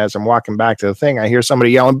 And as I'm walking back to the thing, I hear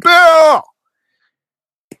somebody yelling, "Bill!"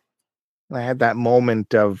 And I had that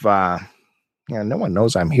moment of, no one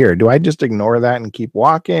knows I'm here. Do I just ignore that and keep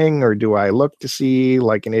walking, or do I look to see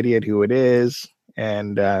like an idiot who it is?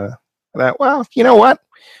 And well, you know what?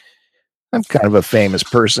 I'm kind of a famous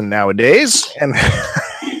person nowadays, and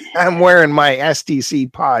I'm wearing my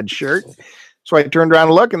STC pod shirt. So I turned around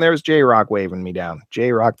to look, and there was J-Rock waving me down.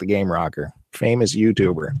 J-Rock, the Game Rocker, famous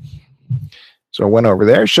YouTuber. So I went over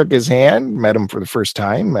there, shook his hand, met him for the first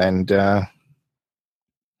time, and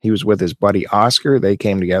he was with his buddy Oscar. They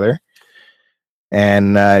came together.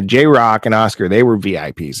 And J-Rock and Oscar, they were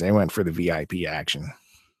VIPs. They went for the VIP action.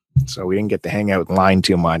 So we didn't get to hang out in line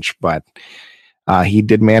too much, but he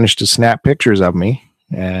did manage to snap pictures of me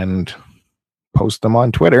and post them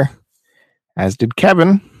on Twitter, as did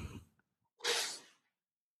Kevin.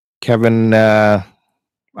 Kevin, I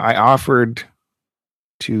offered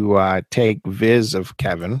to take viz of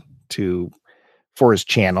Kevin for his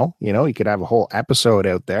channel. You know, he could have a whole episode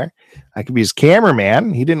out there. I could be his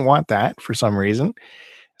cameraman. He didn't want that for some reason.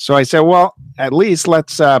 So I said, well, at least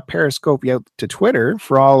let's Periscope you out to Twitter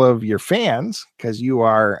for all of your fans, because you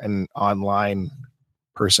are an online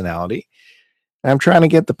personality. I'm trying to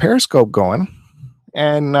get the Periscope going.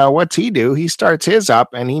 And what's he do? He starts his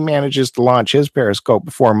up and he manages to launch his Periscope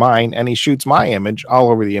before mine, and he shoots my image all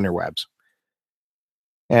over the interwebs.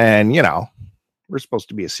 And, you know, we're supposed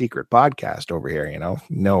to be a secret podcast over here, you know,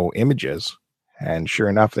 no images. And sure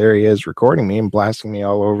enough, there he is recording me and blasting me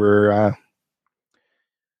all over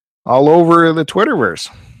the Twitterverse.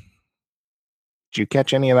 Did you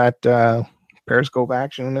catch any of that Periscope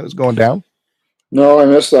action when it was going down? No, I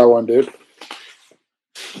missed that one, dude.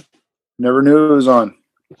 Never knew it was on.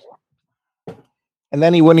 And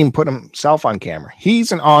then he wouldn't even put himself on camera.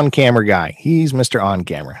 He's an on-camera guy. He's Mr.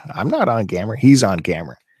 On-Camera. I'm not on camera. He's on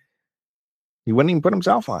camera. He wouldn't even put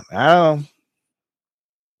himself on. I don't know.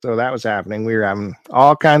 So that was happening. We were having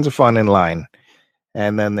all kinds of fun in line.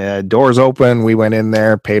 And then the doors open. We went in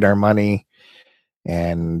there, paid our money.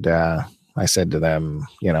 And I said to them,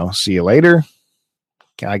 you know, see you later.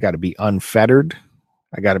 I got to be unfettered.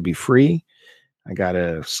 I got to be free. I got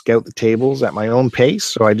to scout the tables at my own pace.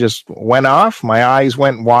 So I just went off. My eyes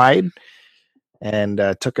went wide and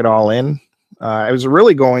took it all in. I was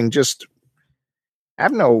really going just, I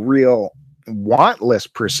have no real want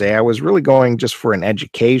list per se. I was really going just for an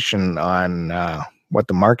education on what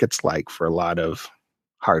the market's like for a lot of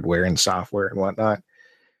hardware and software and whatnot.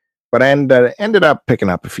 But I ended up picking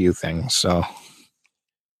up a few things. So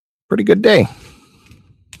pretty good day.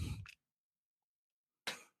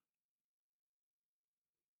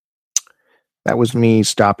 That was me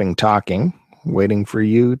stopping talking, waiting for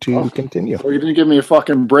you to continue. Well, you didn't give me a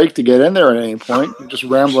fucking break to get in there at any point. You're just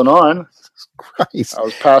rambling on. Christ. I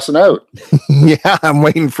was passing out. Yeah, I'm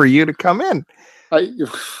waiting for you to come in.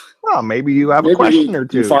 Well, maybe you have a question or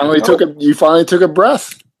two. You finally took a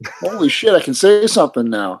breath. Holy shit, I can say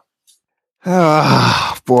something now.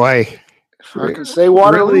 Oh, boy. I can say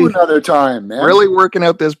Waterloo another time, man. Really working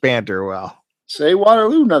out this banter well. Say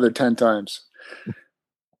Waterloo another 10 times.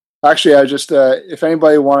 Actually, I just, if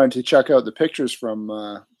anybody wanted to check out the pictures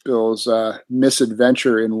from Bill's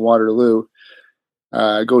misadventure in Waterloo,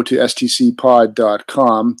 go to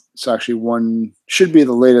stcpod.com. It's actually should be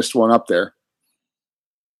the latest one up there.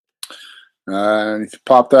 And if you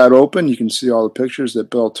pop that open, you can see all the pictures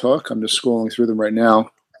that Bill took. I'm just scrolling through them right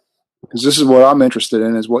now, because this is what I'm interested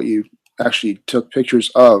in, is what you actually took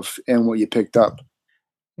pictures of and what you picked up.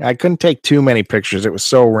 I couldn't take too many pictures. It was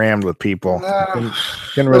so rammed with people.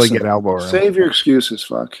 Couldn't really get elbow room. Save your excuses,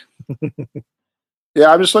 fuck.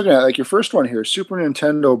 Yeah, I'm just looking at like your first one here, Super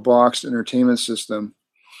Nintendo boxed entertainment system.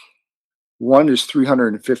 One is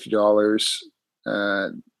 $350.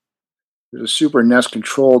 There's a Super NES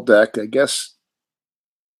control deck. I guess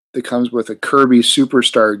that comes with a Kirby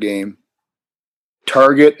Superstar game.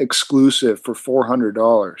 Target exclusive for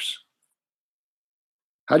 $400.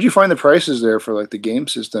 How'd you find the prices there for like the game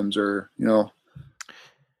systems, or, you know,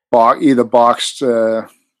 either boxed,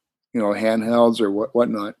 handhelds or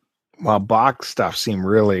whatnot? Well, box stuff seemed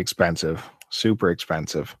really expensive, super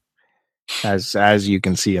expensive, as you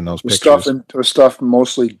can see in those pictures. Was stuff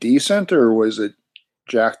mostly decent, or was it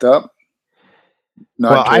jacked up?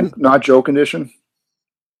 Not Joe condition.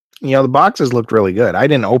 You know, the boxes looked really good. I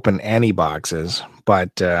didn't open any boxes,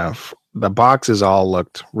 but the boxes all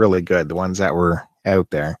looked really good. The ones that were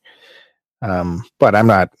out there. But I'm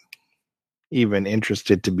not even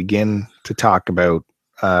interested to begin to talk about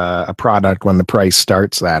a product when the price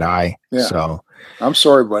starts that high. Yeah. So I'm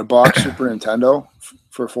sorry, but I bought Super Nintendo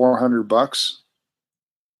for $400.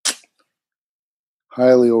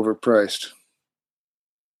 Highly overpriced.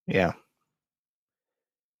 Yeah.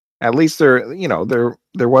 At least there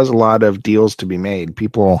was a lot of deals to be made.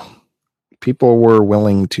 People were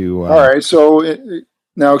willing to. All right. So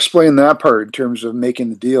now explain that part in terms of making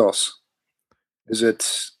the deals. Is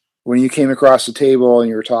it when you came across the table and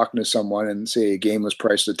you were talking to someone and say a game was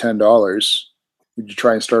priced at $10, did you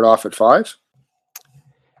try and start off at $5?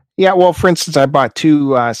 Yeah, well, for instance, I bought two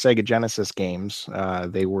Sega Genesis games.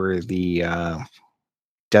 They were the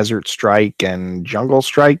Desert Strike and Jungle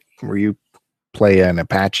Strike, where you play an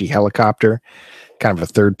Apache helicopter, kind of a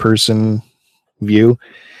third-person view.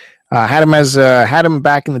 Had them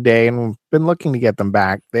back in the day, and we've been looking to get them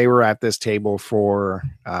back. They were at this table for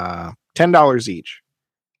 $10 each.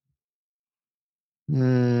 I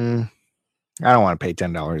don't want to pay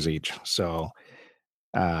 $10 each, so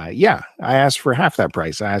I asked for half that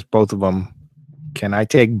price. I asked both of them, can I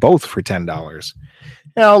take both for $10?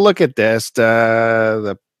 Look at this.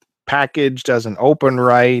 The package doesn't open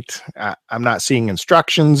right. I'm not seeing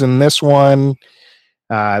instructions in this one.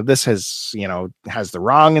 This has the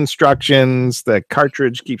wrong instructions. The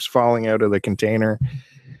cartridge keeps falling out of the container.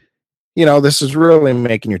 This is really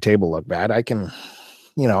making your table look bad. I can,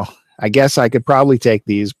 I guess I could probably take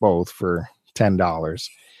these both for $10.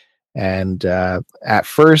 And at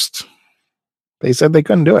first, they said they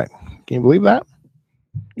couldn't do it. Can you believe that?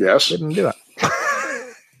 Yes. Couldn't do it.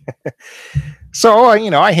 So,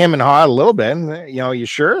 I hem and haw a little bit. And, you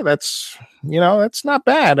sure? That's not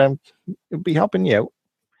bad. I'll be helping you out.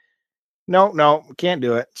 No, can't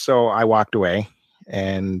do it. So I walked away.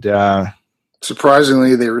 And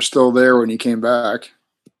surprisingly, they were still there when you came back.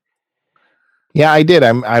 Yeah, I did.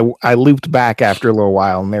 I looped back after a little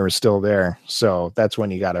while, and they were still there. So that's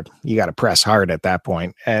when you gotta press hard at that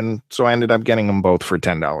point. And so I ended up getting them both for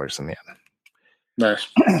 $10 in the end. Nice.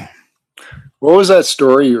 What was that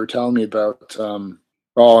story you were telling me about? Oh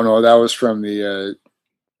no, that was from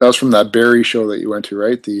that berry show that you went to,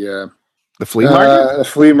 right? The flea market, the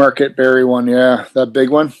flea market berry one. Yeah, that big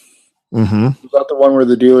one. Mm-hmm. Was that the one where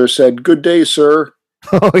the dealer said, "Good day, sir"?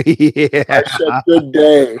 Oh yeah, I said, "Good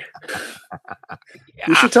day." Yeah.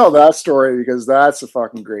 You should tell that story because that's a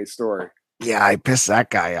fucking great story. Yeah, I pissed that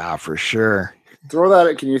guy off for sure.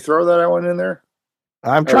 Can you throw that one in there?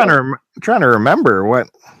 I'm trying to remember what.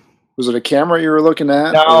 Was it a camera you were looking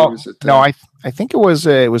at? No. I think it was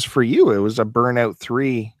for you. It was a Burnout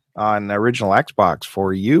 3 on the original Xbox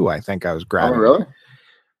for you. I think I was grabbing. Oh, really?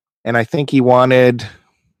 And I think he wanted.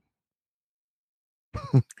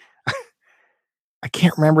 I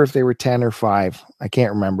can't remember if they were 10 or 5. I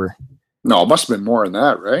can't remember. No, it must have been more than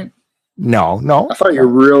that, right? No. I thought you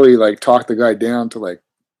really talked the guy down to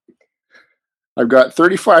I've got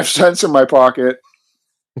 35 cents in my pocket.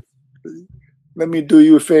 Let me do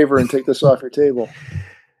you a favor and take this off your table.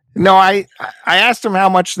 No, I asked him how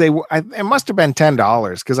much it must have been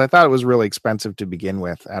 $10 because I thought it was really expensive to begin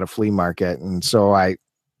with at a flea market. And so I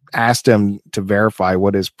asked him to verify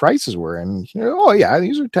what his prices were. And, oh yeah,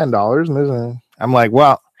 these are $10. And I'm like,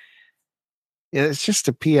 well, it's just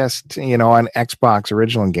a PS, an Xbox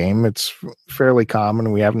original game. It's fairly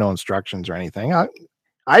common. We have no instructions or anything.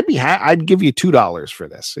 I'd give you $2 for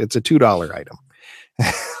this. It's a $2 item.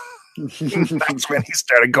 That's when he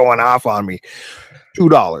started going off on me.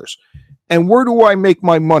 $2. And where do I make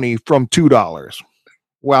my money from $2?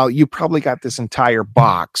 Well, you probably got this entire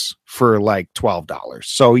box for $12.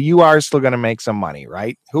 So you are still going to make some money,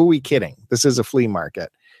 right? Who are we kidding? This is a flea market.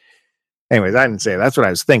 Anyways, I didn't say that's what I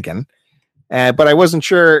was thinking. But I wasn't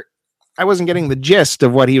sure. I wasn't getting the gist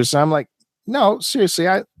of what he was saying. I'm like, no, seriously,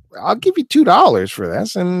 I'll give you $2 for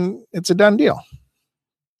this, and it's a done deal.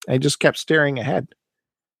 I just kept staring ahead.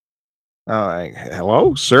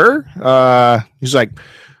 Hello, sir. He's like,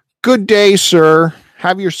 good day, sir.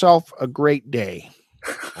 Have yourself a great day.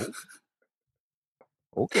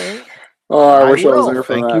 Okay. Oh, I wish I was there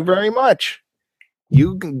for that. Thank you very much.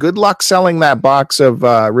 Good luck selling that box of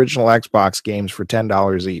original Xbox games for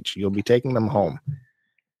 $10 each. You'll be taking them home.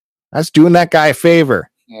 That's doing that guy a favor.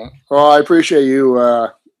 Yeah. Well, I appreciate you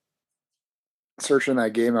searching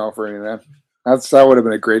that game out for me, man. That would have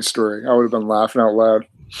been a great story. I would have been laughing out loud.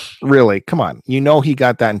 Really? Come on. He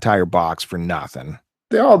got that entire box for nothing.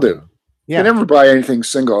 They all do. Yeah. They never buy anything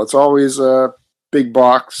single. It's always big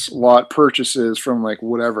box lot purchases from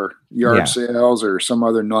whatever yard sales or some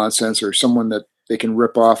other nonsense or someone that they can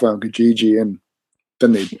rip off on Kijiji, and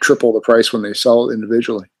then they triple the price when they sell it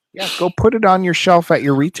individually. Yeah, go put it on your shelf at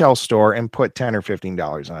your retail store and put $10 or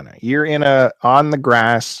 $15 on it. You're on the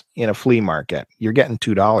grass in a flea market. You're getting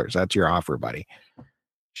 $2. That's your offer, buddy.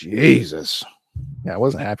 Jesus. Yeah, I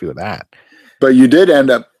wasn't happy with that. But you did end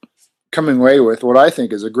up coming away with what I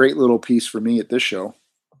think is a great little piece for me at this show.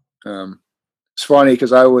 It's funny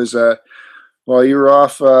because I was, while you were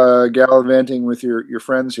off gallivanting with your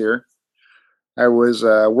friends here, I was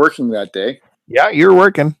working that day. Yeah, you're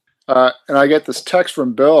working. And I get this text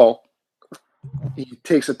from Bill. He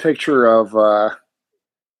takes a picture of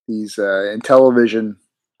these Intellivision,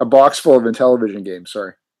 a box full of Intellivision games,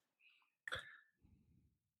 sorry.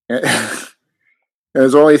 And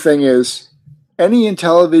his only thing is, any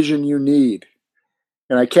Intellivision you need.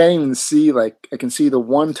 and I can't even see, like, I can see the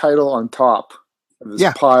one title on top of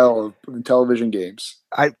this pile of television games.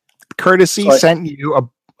 Courtesy sent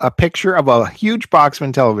you a picture of a huge box of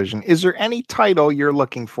Intellivision. Is there any title you're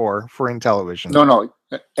looking for Intellivision? No.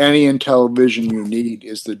 Any Intellivision you need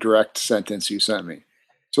is the direct sentence you sent me.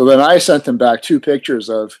 So then I sent them back 2 pictures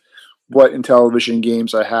of what Intellivision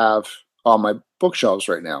games I have on my bookshelves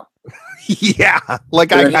right now. Yeah,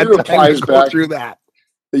 like I had time to go through that.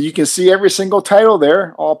 You can see every single title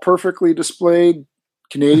there, all perfectly displayed.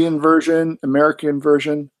 Canadian version, American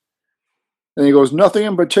version. And he goes, nothing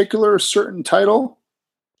in particular, certain title.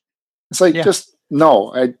 It's like, just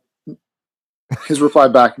no. His reply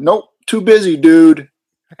back, nope, too busy, dude.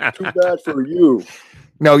 Too bad for you.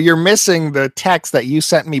 No, you're missing the text that you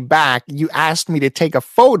sent me back. You asked me to take a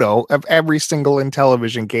photo of every single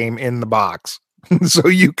Intellivision game in the box so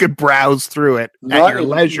you could browse through it at your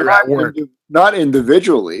leisure at work. Not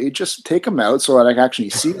individually, just take them out so that I can actually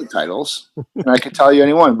see the titles and I can tell you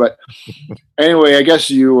anyone. But anyway, I guess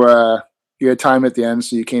you had time at the end,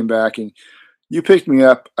 so you came back and you picked me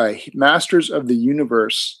up a Masters of the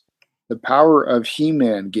Universe, The Power of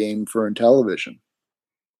He-Man game for Intellivision,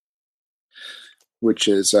 which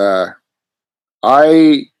is if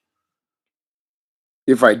I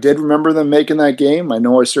did remember them making that game, I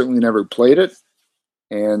know I certainly never played it.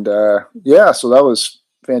 And so that was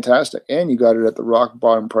fantastic. And you got it at the rock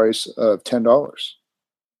bottom price of $10.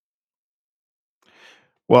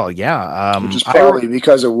 Well, yeah. Which is probably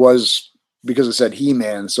because it said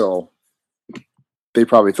He-Man, so they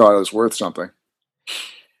probably thought it was worth something.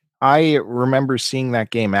 I remember seeing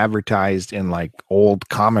that game advertised in like old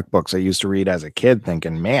comic books I used to read as a kid,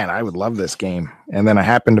 thinking, man, I would love this game. And then I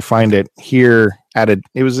happened to find it here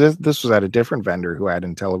this was at a different vendor who had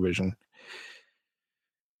Intellivision.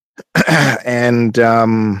 And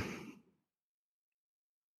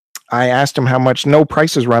I asked him how much. No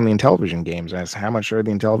prices were on the Intellivision games. I asked, how much are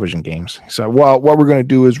the Intellivision games? So, well, what we're going to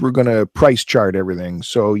do is we're going to price chart everything.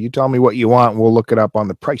 So you tell me what you want, and we'll look it up on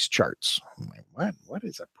the price charts. I'm like, what? What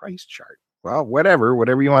is a price chart? Well, whatever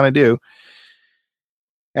you want to do.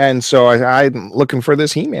 And so I'm looking for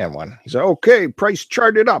this He-Man one. He said, okay, price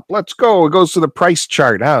chart it up. Let's go. It goes to the price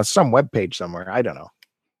chart. Some webpage somewhere. I don't know.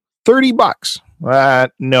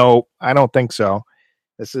 $30. No, I don't think so.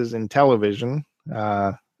 This is Intellivision.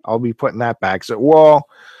 I'll be putting that back. So, well,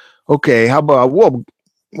 okay, how about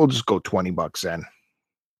we'll just go $20 then.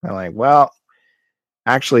 I'm like, well,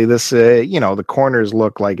 actually, this the corners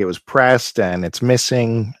look like it was pressed and it's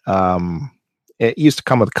missing. It used to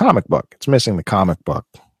come with a comic book. It's missing the comic book.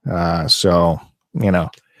 So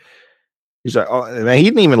he's like, oh, he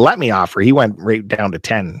didn't even let me offer. He went right down to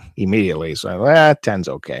 10 immediately. So 10's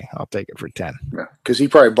okay. I'll take it for 10. Yeah, because he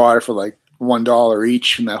probably bought it for like $1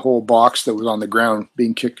 each in that whole box that was on the ground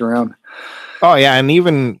being kicked around. Oh yeah, and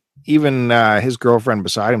even his girlfriend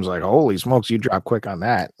beside him was like, "Holy smokes, you drop quick on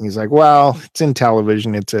that." And he's like, "Well, it's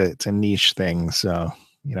Intellivision. It's a niche thing, so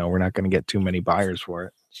we're not going to get too many buyers for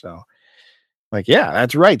it." So, like, yeah,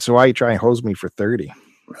 that's right. So why you try and hose me for 30?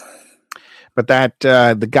 But that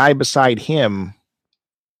the guy beside him,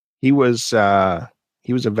 he was a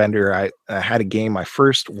vendor. I had a game I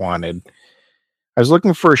first wanted. I was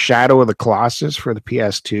looking for Shadow of the Colossus for the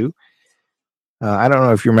PS2. I don't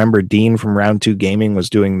know if you remember Dean from Round 2 Gaming was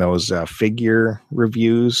doing those figure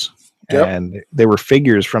reviews. Yep. And they were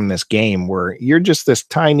figures from this game where you're just this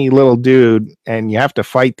tiny little dude and you have to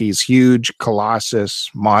fight these huge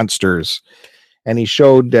Colossus monsters. And he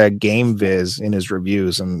showed Game Viz in his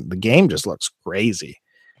reviews, and the game just looks crazy.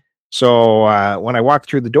 So when I walked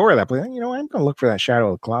through the door of that place, I'm going to look for that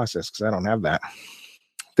Shadow of the Colossus because I don't have that.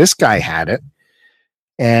 This guy had it.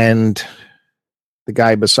 And the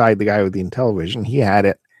guy beside the guy with the Intellivision, he had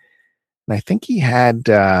it. And I think he had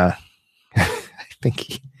I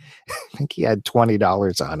think he had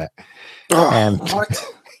 $20 on it. Oh, and what?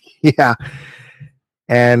 Yeah.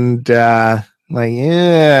 And it's a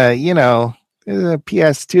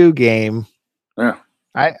PS2 game. Yeah.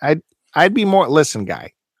 I'd be more, listen,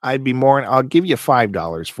 guy, I'll give you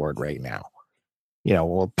 $5 for it right now.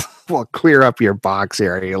 We'll clear up your box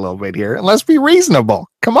area a little bit here and let's be reasonable.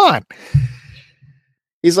 Come on.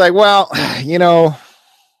 He's like, well, I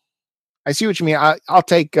see what you mean. I'll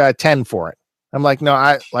take 10 for it. I'm like, no,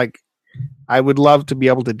 I would love to be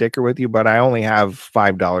able to dicker with you, but I only have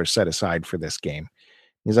 $5 set aside for this game.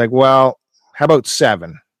 He's like, well, how about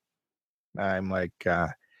 7? I'm like,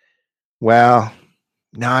 well,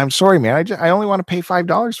 no, I'm sorry, man. I only want to pay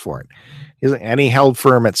 $5 for it. He's like, and he held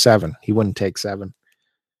firm at 7. He wouldn't take 7.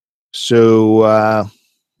 So,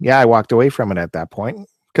 I walked away from it at that point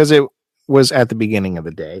because it was at the beginning of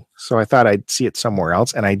the day, so I thought I'd see it somewhere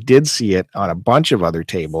else, and I did see it on a bunch of other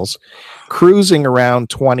tables, cruising around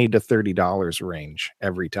 $20 to $30 range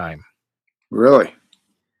every time. Really?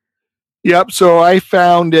 Yep. So I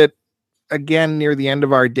found it again near the end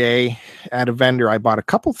of our day at a vendor I bought a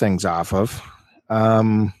couple things off of.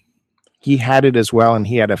 He had it as well, and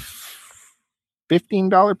he had a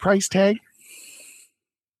 $15 price tag.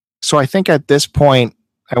 So I think at this point,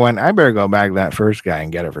 I went, I better go back to that first guy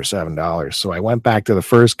and get it for $7. So I went back to the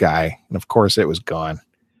first guy, and of course it was gone.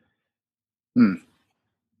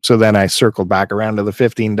 So then I circled back around to the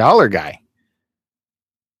 $15 guy,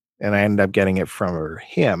 and I ended up getting it from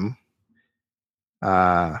him.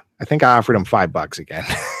 I think I offered him $5 again.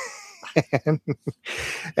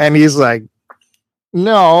 and he's like,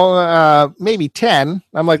 no, maybe 10.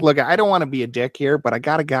 I'm like, look, I don't want to be a dick here, but I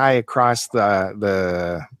got a guy across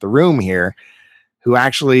the room here who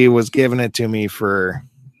actually was giving it to me for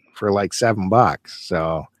like $7.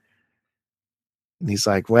 So he's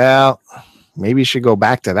like, well, maybe you should go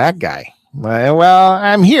back to that guy. Well,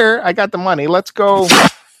 I'm here. I got the money. Let's go.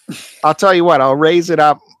 I'll tell you what, I'll raise it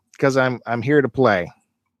up because I'm here to play.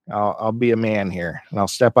 I'll be a man here, and I'll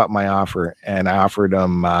step up my offer. And I offered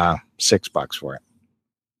him $6 for it.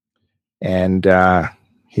 And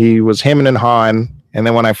he was hemming and hawing. And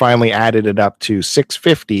then when I finally added it up to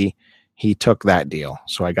 $6.50, he took that deal.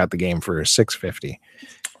 So I got the game for $6.50.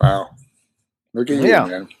 Wow. Look at you,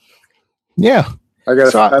 man. Yeah. I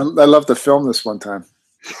love to film this one time.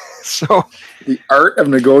 So the art of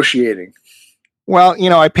negotiating. Well,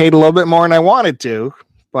 I paid a little bit more than I wanted to,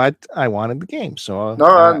 but I wanted the game. So no,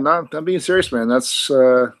 I'm being serious, man. That's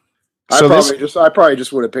I probably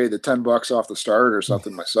just would have paid the $10 off the start or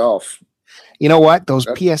something myself. You know what? Those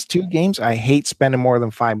PS2 games, I hate spending more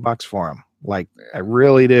than $5 for them. Like, I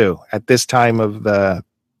really do at this time of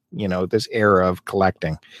this era of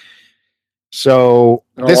collecting. So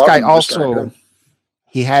this guy also,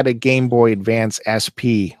 he had a Game Boy Advance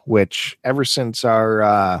SP, which ever since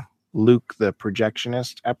our Luke the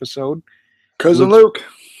Projectionist episode, Cousin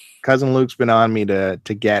Luke's been on me to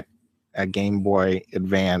get a Game Boy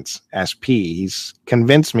Advance SP. He's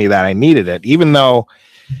convinced me that I needed it, even though,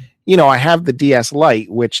 I have the DS Lite,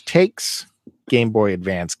 which takes Game Boy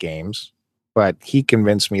Advance games, but he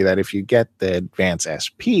convinced me that if you get the Advance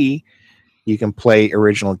SP, you can play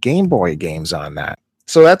original Game Boy games on that.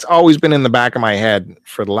 So that's always been in the back of my head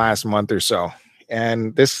for the last month or so.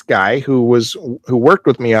 And this guy who worked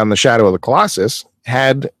with me on the Shadow of the Colossus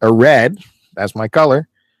had a red, that's my color,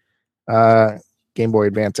 Game Boy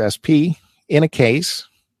Advance SP in a case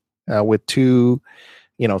with two,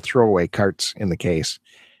 throwaway carts in the case.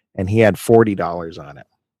 And he had $40 on it,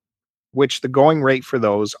 which the going rate for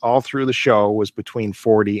those all through the show was between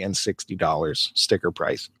 $40 and $60 sticker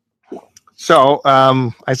price. So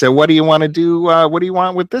I said, what do you want to do? What do you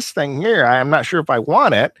want with this thing here? I'm not sure if I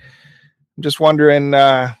want it. I'm just wondering,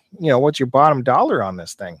 what's your bottom dollar on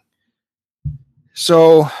this thing?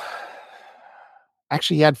 So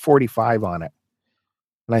actually he had 45 on it.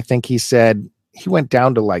 And I think he said he went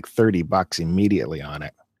down to like $30 immediately on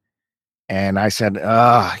it. And I said,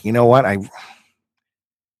 you know what?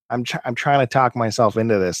 I'm trying to talk myself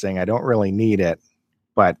into this thing. I don't really need it,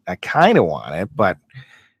 but I kind of want it. But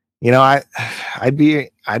I'd be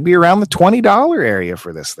around the $20 area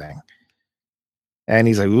for this thing. And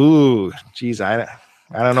he's like, ooh, geez, I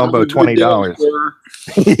don't know about $20.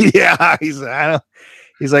 Yeah,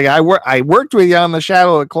 he's like, I worked with you on the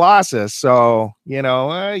Shadow of the Colossus, so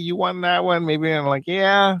you won that one. Maybe I'm like,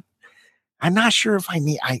 yeah, I'm not sure if I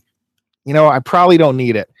need. I probably don't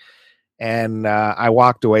need it. And I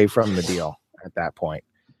walked away from the deal at that point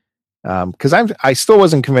because I still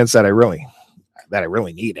wasn't convinced that I really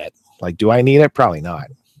need it. Like, do I need it? Probably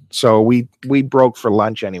not. So we broke for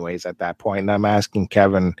lunch anyways at that point, and I'm asking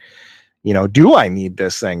Kevin, do I need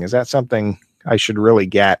this thing? Is that something I should really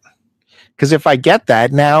get? Because if I get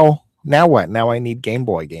that, now what? Now I need Game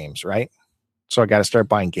Boy games, right? So I got to start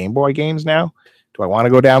buying Game Boy games now. Do I want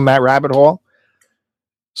to go down that rabbit hole?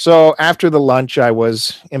 So after the lunch, I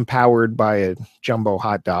was empowered by a jumbo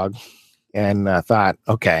hot dog and thought,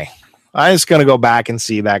 okay, I'm just going to go back and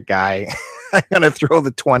see that guy. I'm going to throw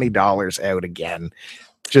the $20 out again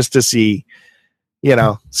just to see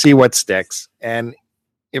what sticks. And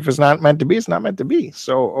if it's not meant to be, it's not meant to be.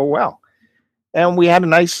 So, oh well. And we had a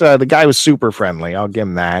nice, the guy was super friendly. I'll give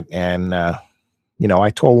him that. And, I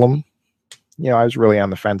told him, I was really on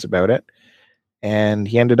the fence about it. And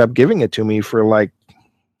he ended up giving it to me for like,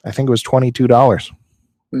 I think it was $22.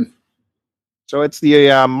 So it's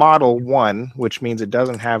the Model 1, which means it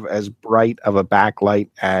doesn't have as bright of a backlight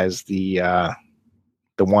as the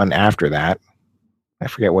one after that. I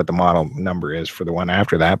forget what the model number is for the one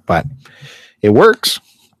after that, but it works.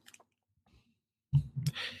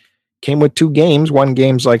 Came with 2 games. One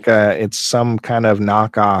game's like it's some kind of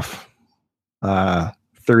knockoff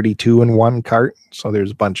 32 in 1 cart. So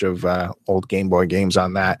there's a bunch of old Game Boy games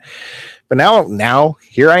on that. But now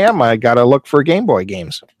here I am. I got to look for Game Boy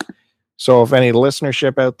games. So if any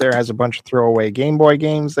listenership out there has a bunch of throwaway Game Boy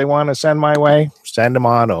games they want to send my way, send them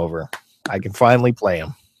on over. I can finally play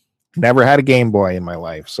them. Never had a Game Boy in my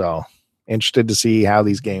life, so interested to see how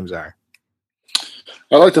these games are.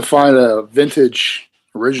 I'd like to find a vintage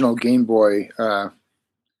original Game Boy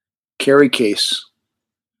carry case.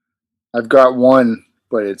 I've got one,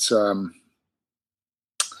 but it's you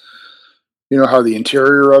know how the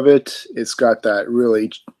interior of it's got that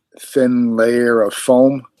really thin layer of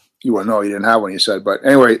foam. You wouldn't know, you didn't have one, you said. But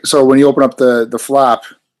anyway, so when you open up the flap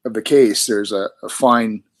of the case, there's a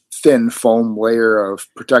fine, thin foam layer of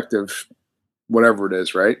protective whatever it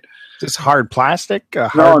is, right? Is this hard plastic? No,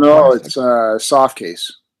 plastic? It's a soft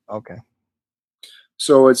case. Okay.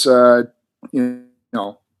 So it's you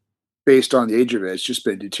know, based on the age of it, it's just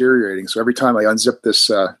been deteriorating. So every time I unzip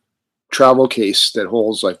this travel case that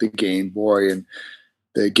holds like the Game Boy and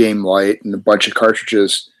the Game Light and a bunch of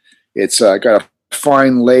cartridges, it's got a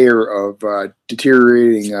fine layer of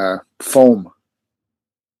deteriorating foam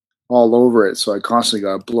all over it. So I constantly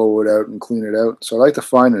got to blow it out and clean it out. So I like to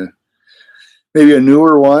find maybe a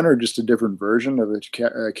newer one or just a different version of a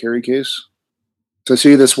carry case. So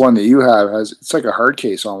see this one that you have it's like a hard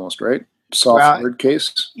case almost, right? Soft hard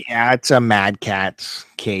case. Yeah, it's a Mad Catz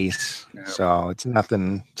case. Yeah. So it's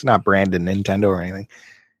nothing. It's not branded Nintendo or anything.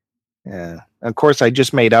 Yeah. Of course, I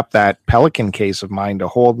just made up that Pelican case of mine to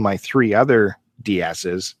hold my 3 other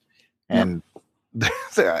DSs, and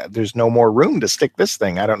there's no more room to stick this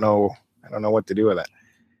thing. I don't know what to do with it.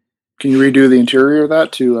 Can you redo the interior of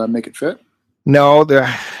that to make it fit? No,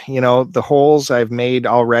 the holes I've made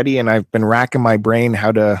already, and I've been racking my brain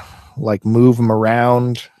how to like move them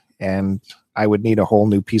around, and I would need a whole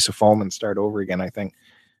new piece of foam and start over again, I think.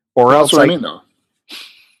 Or else, I mean, though.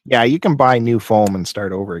 Yeah, you can buy new foam and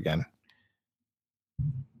start over again,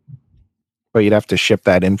 but you'd have to ship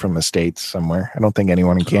that in from the States somewhere. I don't think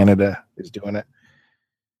anyone in Canada is doing it.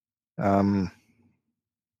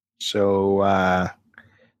 So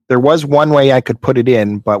there was one way I could put it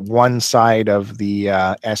in, but one side of the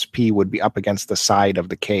SP would be up against the side of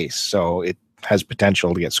the case, so it has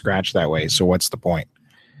potential to get scratched that way. So what's the point?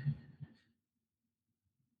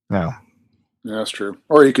 No. Yeah, that's true.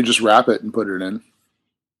 Or you could just wrap it and put it in,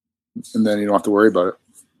 and then you don't have to worry about it.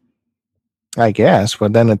 I guess,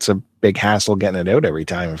 but then it's a big hassle getting it out every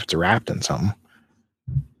time if it's wrapped in something.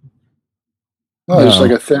 No, just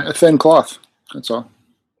like a thin cloth. That's all.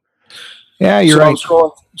 Yeah, you're right.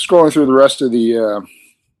 I'm scrolling through the rest of the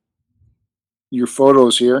your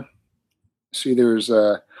photos here. See, there's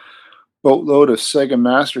a boatload of Sega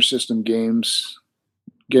Master System games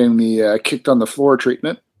getting the kicked on the floor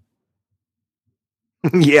treatment.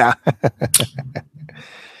 Yeah.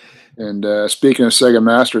 And speaking of Sega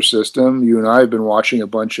Master System, you and I have been watching a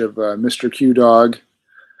bunch of Mr. Q Dog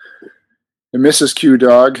and Mrs. Q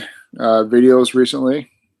Dog videos recently.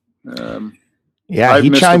 Yeah, he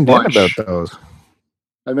chimed in about those.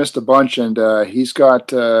 I missed a bunch, and he's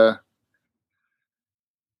got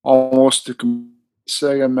almost a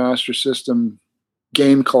Sega Master System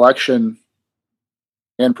game collection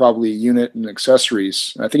and probably unit and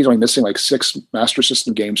accessories. I think he's only missing like 6 Master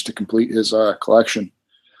System games to complete his collection.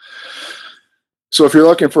 So if you're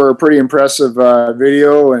looking for a pretty impressive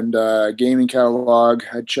video and gaming catalog,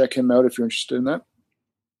 I'd check him out if you're interested in that.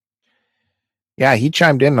 Yeah, he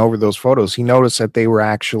chimed in over those photos. He noticed that they were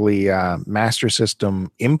actually Master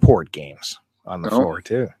System import games on the floor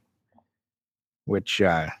too. Which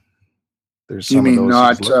there's some. You mean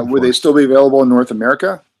of those not? Would they still be available in North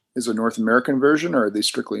America? Is it a North American version, or are they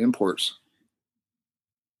strictly imports?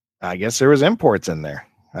 I guess there was imports in there.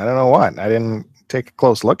 I don't know what. I didn't take a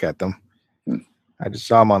close look at them. I just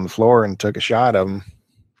saw them on the floor and took a shot of them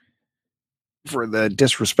for the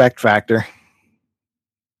disrespect factor.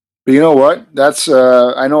 But you know what? That's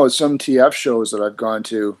I know at some TF shows that I've gone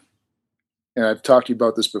to, and I've talked to you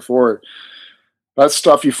about this before. That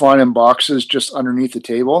stuff you find in boxes just underneath the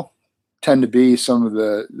table tend to be some of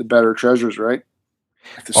the better treasures, right?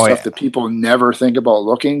 The stuff that people never think about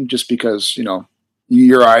looking, just because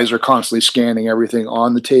your eyes are constantly scanning everything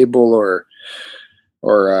on the table or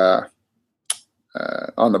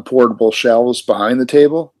on the portable shelves behind the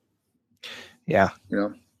table. Yeah,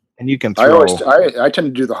 and you can. I tend to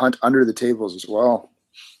do the hunt under the tables as well.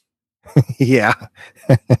 Yeah,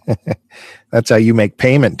 that's how you make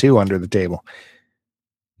payment too, under the table.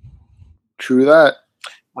 True that.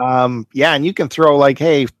 Yeah, and you can throw like,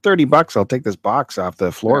 hey, $30, I'll take this box off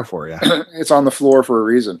the floor for you. It's on the floor for a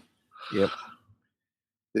reason. Yep.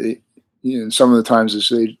 Some of the times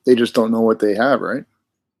they just don't know what they have, right?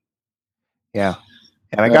 Yeah.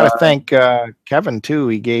 And I got to thank Kevin, too.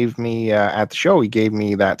 He gave me, at the show, he gave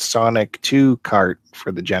me that Sonic 2 cart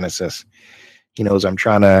for the Genesis. He knows I'm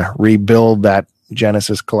trying to rebuild that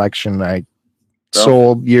Genesis collection I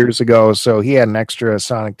sold years ago. So he had an extra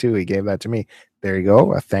Sonic 2. He gave that to me. There you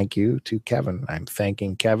go. A thank you to Kevin. I'm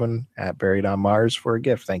thanking Kevin at Buried on Mars for a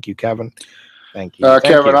gift. Thank you, Kevin. Thank you.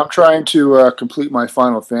 Kevin, I'm trying to complete my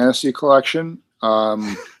Final Fantasy collection.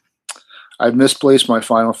 I've misplaced my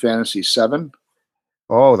Final Fantasy 7.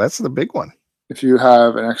 Oh, that's the big one. If you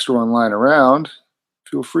have an extra one lying around,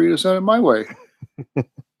 feel free to send it my way.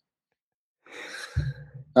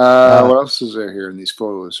 What else is there here in these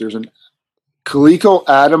photos? There's an Coleco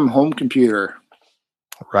Atom home computer.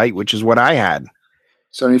 Right, which is what I had.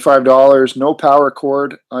 $75, no power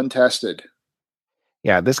cord, untested.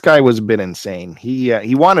 Yeah, this guy was a bit insane.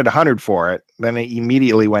 He wanted 100 for it. Then it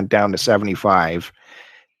immediately went down to 75.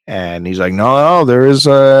 And he's like, no, there is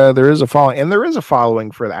a following, and there is a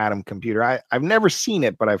following for the Atom computer. I've never seen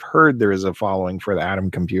it, but I've heard there is a following for the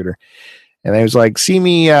Atom computer. And he was like, see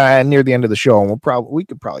me near the end of the show, and we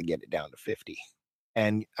could probably get it down to 50.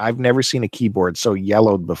 And I've never seen a keyboard so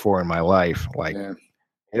yellowed before in my life. Like,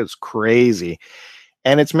 it's crazy,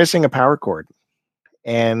 and it's missing a power cord,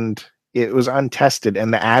 and it was untested.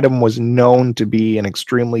 And the Atom was known to be an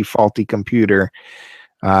extremely faulty computer.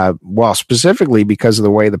 Well, specifically because of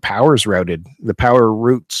the way the power is routed. The power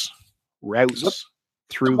routes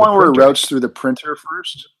through the one where it routes through the printer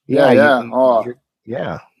first. Yeah.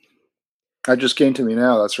 Yeah. That just came to me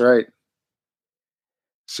now. That's right.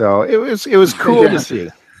 So it was cool to see.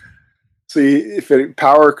 See, if a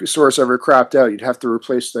power source ever crapped out, you'd have to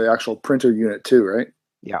replace the actual printer unit too, right?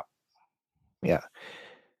 Yeah. Yeah.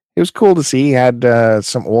 It was cool to see. He had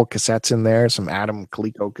some old cassettes in there, some Atom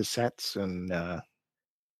Coleco cassettes, and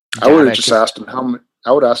I would have just asked him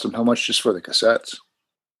how much just for the cassettes.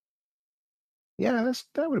 Yeah,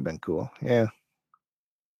 that would have been cool. Yeah.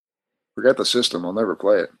 Forget the system. I'll never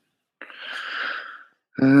play it.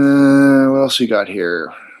 What else you got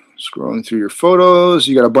here? Scrolling through your photos.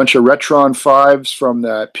 You got a bunch of Retron 5s from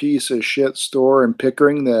that piece of shit store in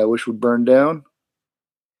Pickering that I wish would burn down.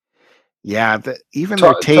 Yeah, their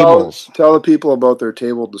tables. Tell the people about their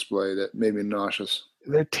table display that made me nauseous.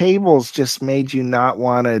 Their tables just made you not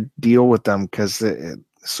want to deal with them because they're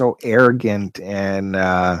so arrogant. And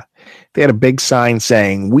they had a big sign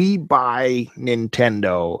saying, "We buy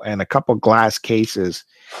Nintendo," and a couple glass cases.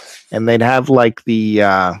 And they'd have like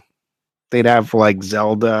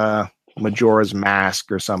Zelda Majora's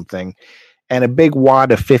Mask or something, and a big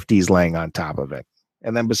wad of 50s laying on top of it.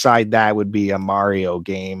 And then beside that would be a Mario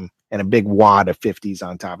game and a big wad of 50s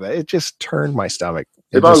on top of that. It just turned my stomach.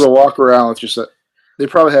 If I was to walk around with just they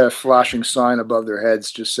probably had a flashing sign above their heads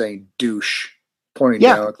just saying douche, pointing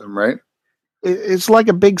down at them, right? It's like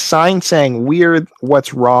a big sign saying, we're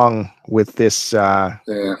what's wrong with this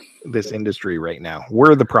this industry right now.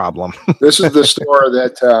 We're the problem. This is the store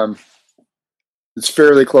that it's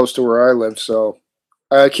fairly close to where I live, so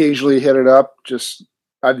I occasionally hit it up.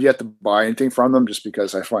 I've yet to buy anything from them just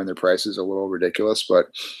because I find their prices a little ridiculous,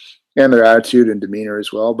 and their attitude and demeanor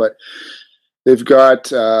as well. But they've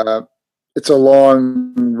got it's a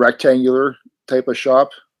long rectangular type of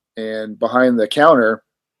shop, and behind the counter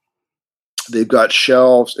they've got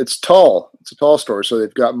shelves. It's tall. It's a tall store, so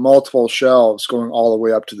they've got multiple shelves going all the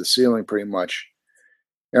way up to the ceiling pretty much.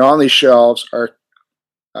 And on these shelves are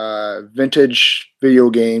vintage video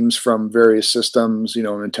games from various systems,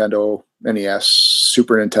 Nintendo, NES,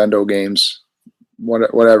 Super Nintendo games,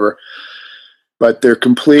 whatever. But they're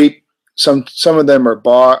complete. Some of them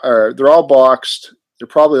are they're all boxed. They're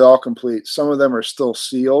probably all complete. Some of them are still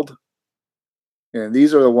sealed. And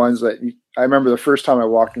these are the ones that I remember the first time I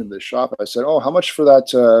walked into the shop, I said, "Oh, how much for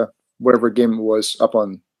that whatever game it was up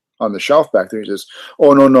on the shelf back there?" He says,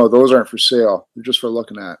 "Oh, no, those aren't for sale. They're just for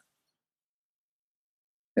looking at."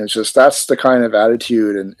 And it's just, that's the kind of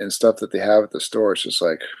attitude and stuff that they have at the store. It's just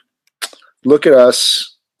like, look at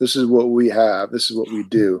us. This is what we have. This is what we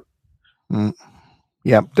do. Mm.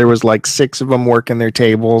 Yeah, there was like 6 of them working their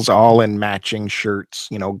tables, all in matching shirts,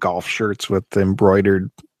 golf shirts with the embroidered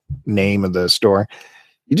name of the store.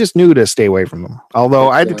 You just knew to stay away from them. Although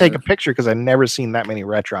I had to take a picture because I'd never seen that many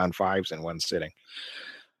Retron 5s in one sitting.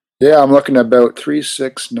 Yeah, I'm looking at about 3,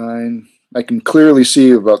 6, 9. I can clearly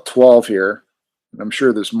see about 12 here. I'm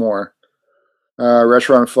sure there's more.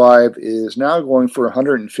 Retron 5 is now going for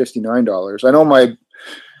 $159. I know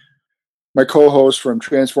my co-host from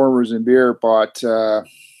Transformers and Beer bought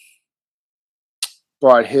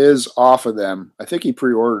his off of them. I think he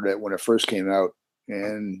pre-ordered it when it first came out,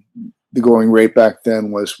 and the going rate back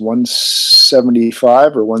then was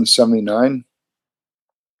 $175 or $179.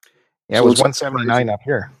 Yeah, so it was $179 up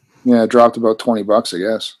here. Yeah, it dropped about $20, I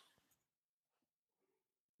guess.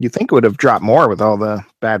 You think it would have dropped more with all the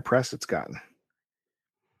bad press it's gotten?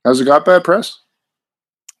 Has it got bad press?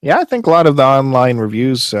 Yeah, I think a lot of the online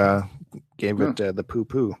reviews gave it the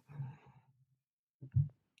poo-poo.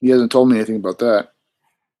 He hasn't told me anything about that.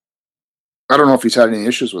 I don't know if he's had any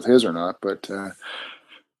issues with his or not, but a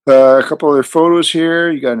couple other photos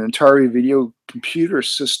here. You got an Atari video computer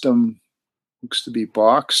system. Looks to be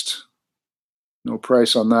boxed. No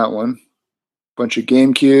price on that one. Bunch of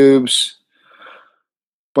GameCubes.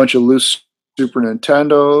 Bunch of loose Super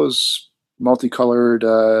Nintendos. Multicolored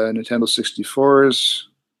Nintendo 64s.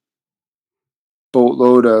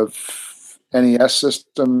 Boatload of NES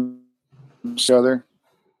systems. Together.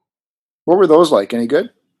 What were those like? Any good?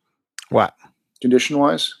 What?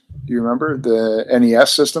 Condition-wise? Do you remember the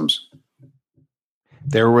NES systems?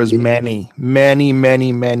 There was many.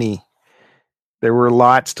 There were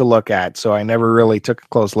lots to look at, so I never really took a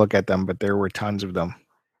close look at them, but there were tons of them.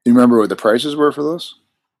 Do you remember what the prices were for those?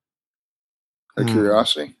 Out of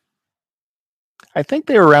curiosity. I think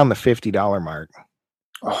they were around the $50 mark.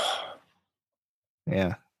 Oh.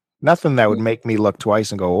 Yeah. Nothing that would make me look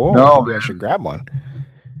twice and go, oh, no, maybe I should grab one.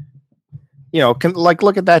 You know,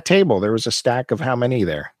 look at that table. There was a stack of how many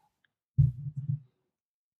there?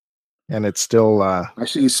 And it's still... I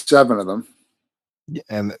see 7 of them.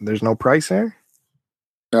 And there's no price there?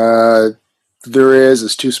 There is.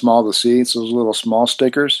 It's too small to see. It's those little small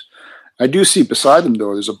stickers. I do see beside them,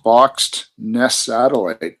 though, there's a boxed NES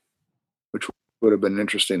satellite, which would have been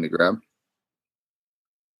interesting to grab.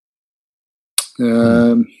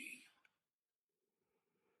 All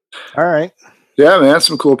right. Yeah, man,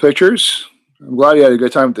 some cool pictures. I'm glad you had a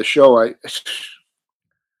good time at the show.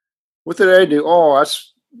 What did I do? Oh,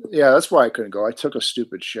 that's why I couldn't go. I took a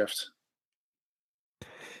stupid shift.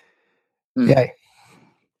 Yeah.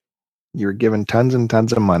 You were given tons and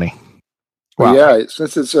tons of money. Wow. Yeah,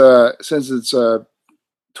 since it's a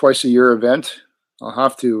twice a year event, I'll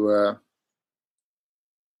have to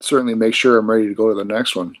certainly make sure I'm ready to go to the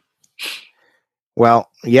next one.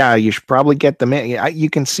 Well, yeah, you should probably get them in. You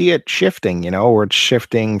can see it shifting, where it's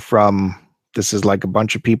shifting from this is like a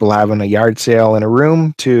bunch of people having a yard sale in a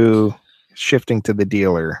room to shifting to the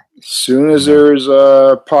dealer. As soon as there's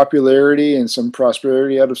popularity and some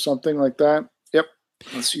prosperity out of something like that, yep,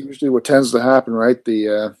 that's usually what tends to happen, right?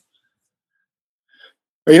 You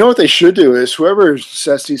know what they should do is whoever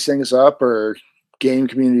sets these things up or game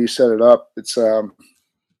community set it up, it's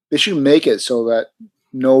they should make it so that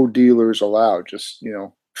no dealers allowed, just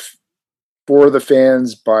for the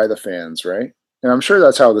fans, by the fans, right? And I'm sure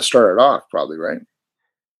that's how this started off, probably, right?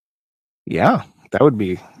 Yeah, that would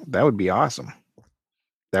be awesome.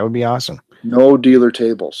 That would be awesome. No dealer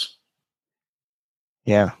tables.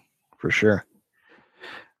 Yeah, for sure.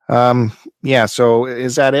 Yeah, so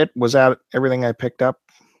is that it? Was that everything I picked up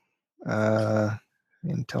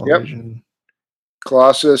in television? Yep.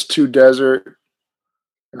 Colossus, 2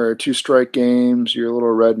 Strike games, your little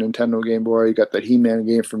red Nintendo Game Boy. You got that He-Man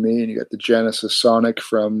game from me, and you got the Genesis Sonic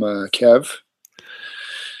from Kev.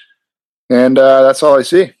 And that's all I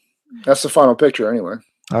see. That's the final picture, anyway.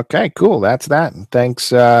 Okay, cool. That's that. And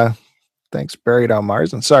thanks, Buried on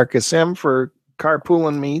Mars and Sarkis Sim for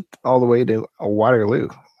carpooling me all the way to Waterloo.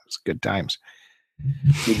 It's good times.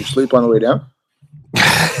 Did you sleep on the way down?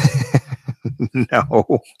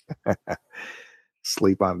 No.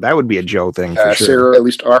 Sleep on. That would be a Joe thing for sure. Sarah at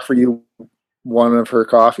least offer you one of her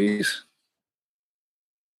coffees?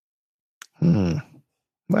 I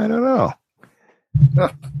don't know.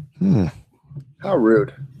 How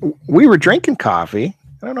rude. We were drinking coffee.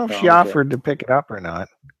 I don't know if she offered to pick it up or not.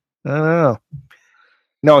 I don't know.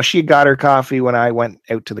 No, she got her coffee when I went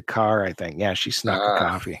out to the car, I think. Yeah, she snuck a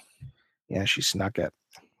coffee. Yeah, she snuck it.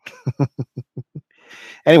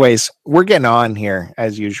 Anyways, we're getting on here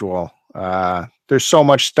as usual. There's so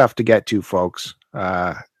much stuff to get to, folks.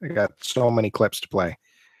 I got so many clips to play.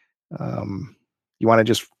 You want to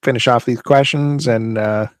just finish off these questions and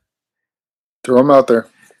throw them out there?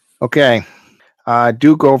 Okay.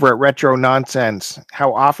 Duke over at Retro Nonsense.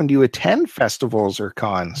 How often do you attend festivals or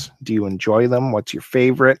cons? Do you enjoy them? What's your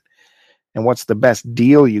favorite? And what's the best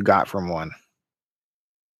deal you got from one?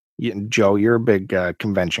 Joe, you're a big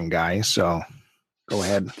convention guy, so go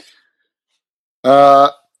ahead.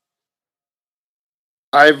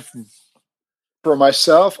 I've For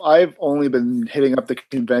myself, I've only been hitting up the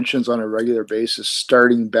conventions on a regular basis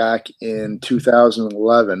starting back in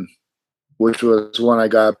 2011, which was when I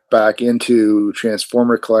got back into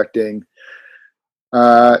Transformer collecting.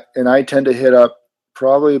 And I tend to hit up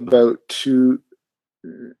probably about three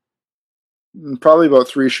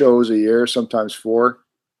shows a year, sometimes four.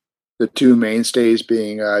 The two mainstays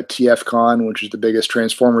being TFCon, which is the biggest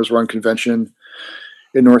Transformers run convention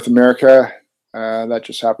in North America. That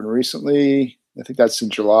just happened recently. I think that's in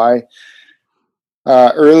July.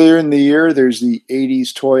 Earlier in the year, there's the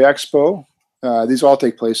 80s Toy Expo. These all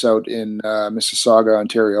take place out in Mississauga,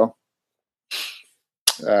 Ontario,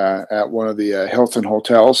 at one of the Hilton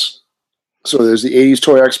hotels. So there's the 80s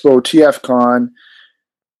Toy Expo, TFCon,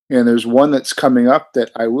 and there's one that's coming up that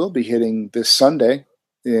I will be hitting this Sunday,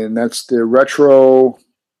 and that's the Retro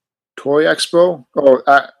Toy Expo.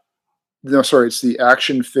 No, sorry, it's the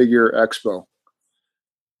Action Figure Expo.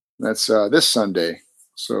 That's this Sunday.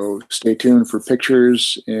 So stay tuned for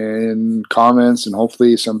pictures and comments and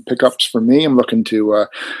hopefully some pickups from me. I'm looking to,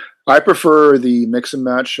 I prefer the mix and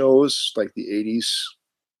match shows like the 80s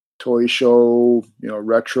toy show,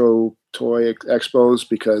 retro toy expos,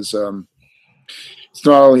 because it's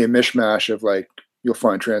not only a mishmash of like, you'll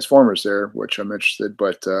find Transformers there, which I'm interested,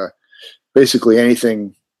 but basically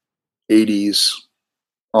anything 80s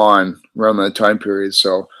on around that time period.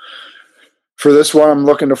 So for this one, I'm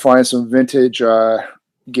looking to find some vintage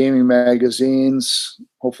gaming magazines,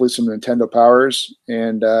 hopefully some Nintendo Powers,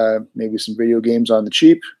 and maybe some video games on the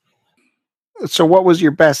cheap. So what was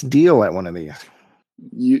your best deal at one of these?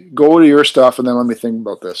 You go to your stuff and then let me think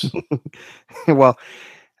about this. Well,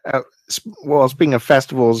 speaking of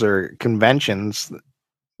festivals or conventions,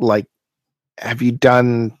 like, have you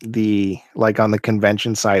done on the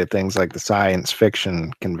convention side of things, like the science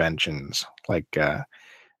fiction conventions, like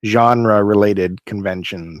genre related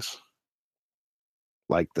conventions,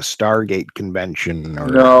 like the Stargate convention?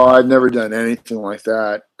 No, I've never done anything like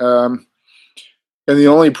that. And the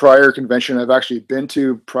only prior convention I've actually been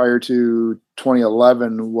to prior to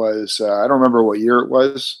 2011 was, I don't remember what year it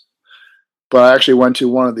was, but I actually went to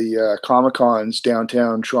one of the Comic-Cons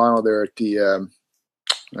downtown Toronto there at the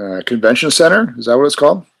Convention Center. Is that what it's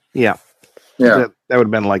called? Yeah. Yeah. That would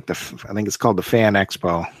have been like I think it's called the Fan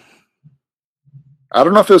Expo. I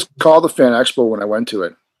don't know if it was called the Fan Expo when I went to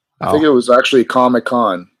it. I think it was actually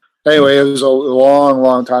Comic-Con. Anyway, it was a long,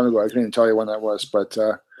 long time ago. I couldn't even tell you when that was, but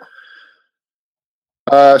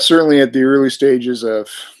certainly at the early stages of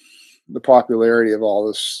the popularity of all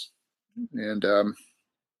this. And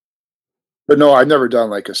but no, I've never done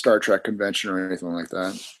like a Star Trek convention or anything like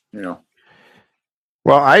that.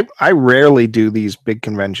 Well, I rarely do these big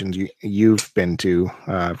conventions you've been to,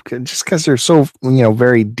 just because they're so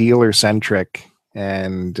very dealer centric,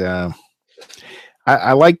 and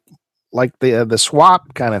I like the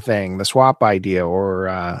swap kind of thing, the swap idea,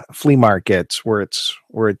 or flea markets where it's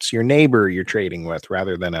your neighbor you're trading with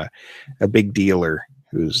rather than a big dealer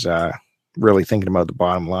who's really thinking about the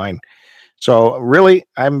bottom line. So really,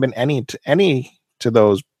 I haven't been any to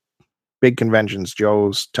those big conventions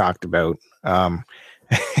Joe's talked about. But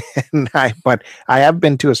I have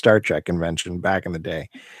been to a Star Trek convention back in the day,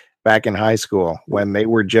 back in high school, when they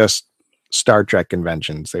were just Star Trek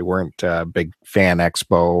conventions. They weren't big Fan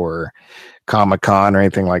Expo or Comic-Con or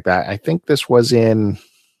anything like that. I think this was we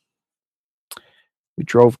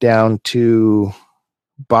drove down to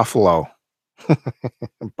Buffalo.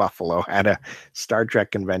 Buffalo had a Star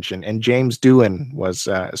Trek convention, and James Doohan was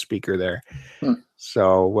a speaker there.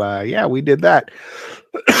 So yeah, we did that.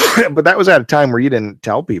 But that was at a time where you didn't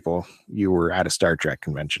tell people you were at a Star Trek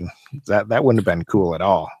convention. That wouldn't have been cool at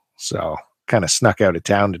all. So kind of snuck out of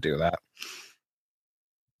town to do that.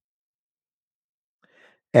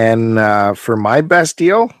 And for my best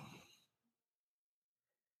deal,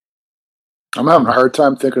 I'm having a hard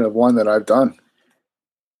time thinking of one that I've done.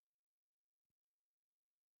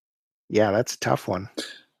 Yeah, that's a tough one.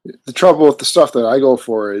 The trouble with the stuff that I go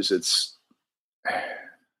for is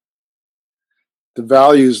the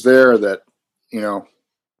values there that, and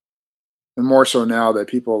more so now that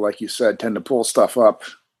people, like you said, tend to pull stuff up.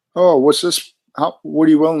 Oh, what's this? What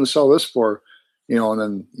are you willing to sell this for? And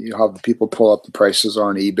then you have the people pull up the prices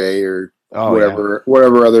on eBay or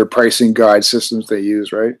whatever other pricing guide systems they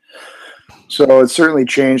use, right? So it's certainly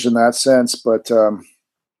changed in that sense, but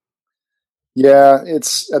yeah,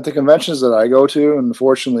 it's at the conventions that I go to, and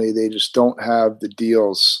unfortunately, they just don't have the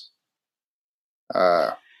deals.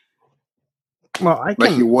 Like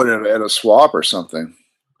you would at a swap or something.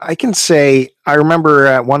 I can say I remember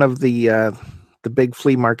at one of the big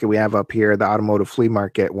flea market we have up here, the automotive flea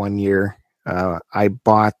market, one year. I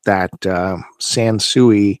bought that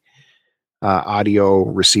Sansui audio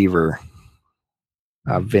receiver,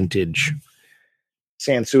 vintage.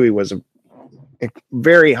 Sansui was a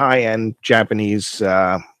very high-end Japanese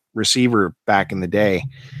receiver back in the day.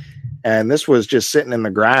 And this was just sitting in the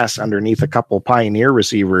grass underneath a couple Pioneer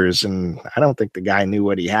receivers. And I don't think the guy knew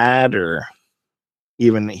what he had, or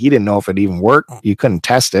even he didn't know if it even worked. You couldn't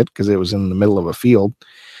test it because it was in the middle of a field.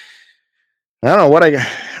 I don't know what I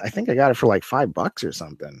think I got it for like $5 or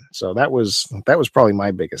something. So that was probably my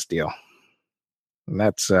biggest deal. And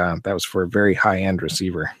that was for a very high-end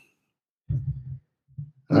receiver.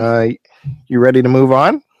 You ready to move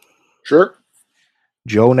on? Sure.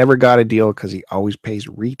 Joe never got a deal because he always pays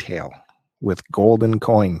retail with golden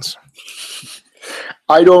coins.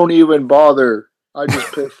 I don't even bother. I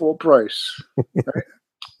just pay full price. Right?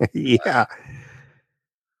 Yeah.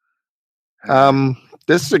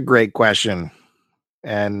 This is a great question.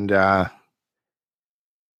 And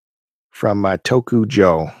from Toku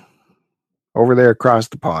Joe over there across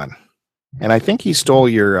the pond. And I think he stole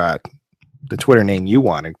your the Twitter name you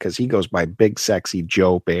wanted because he goes by Big Sexy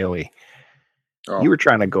Joe Bailey. Oh. You were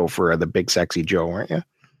trying to go for the Big Sexy Joe, weren't you?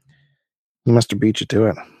 He must have beat you to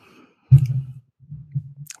it.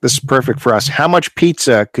 This is perfect for us. How much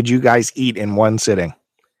pizza could you guys eat in one sitting?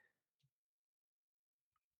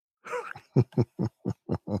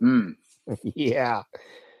 Yeah.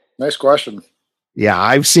 Nice question. Yeah,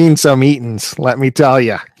 I've seen some eatings, let me tell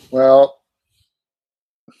you. Well,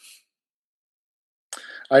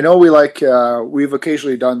 I know we've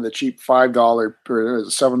occasionally done the cheap $5 or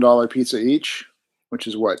 $7 pizza each, which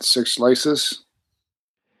is what, 6 slices?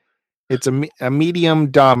 It's a medium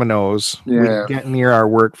Domino's. Yeah. We get near our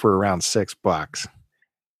work for around $6.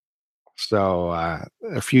 So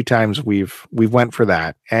a few times we've went for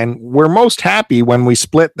that, and we're most happy when we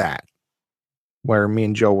split that, where me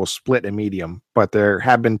and Joe will split a medium. But there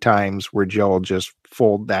have been times where Joe will just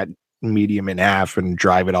fold that medium in half and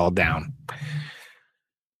drive it all down.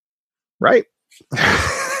 Right?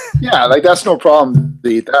 Yeah, like that's no problem to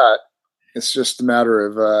eat that. It's just a matter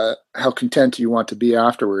of how content you want to be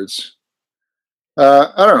afterwards.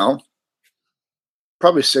 I don't know.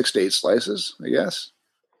 Probably 6 to 8 slices, I guess.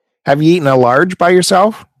 Have you eaten a large by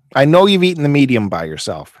yourself? I know you've eaten the medium by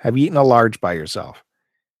yourself. Have you eaten a large by yourself?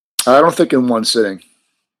 I don't think in one sitting.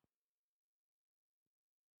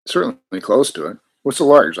 Certainly close to it. What's a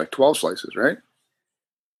large? Like 12 slices, right?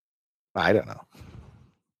 I don't know.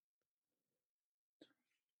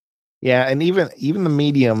 Yeah, and even the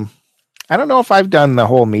medium, I don't know if I've done the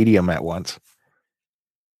whole medium at once.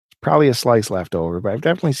 Probably a slice left over, but I've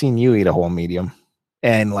definitely seen you eat a whole medium.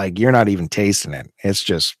 And like you're not even tasting it. It's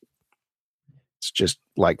just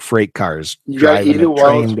like freight cars driving a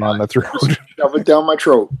train down the throat. Just shove it down my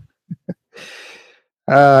throat.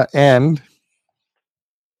 And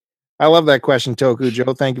I love that question, Toku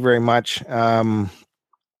Joe. Thank you very much. I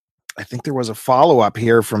think there was a follow-up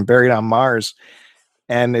here from Buried on Mars,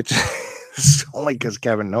 and it's only because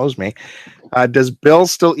Kevin knows me. Does Bill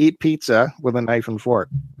still eat pizza with a knife and fork?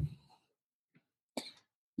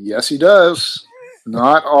 Yes, he does.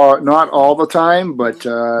 Not all the time, but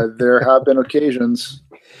there have been occasions.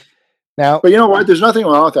 Now, but you know what? There's nothing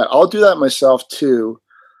wrong with that. I'll do that myself too.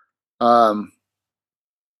 But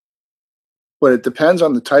it depends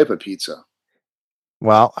on the type of pizza.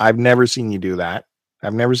 Well, I've never seen you do that.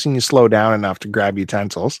 I've never seen you slow down enough to grab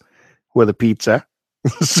utensils with a pizza.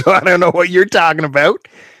 So I don't know what you're talking about.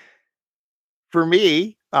 For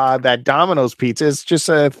me, that Domino's pizza is just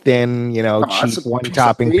a thin, cheap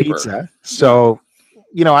one-topping pizza. So,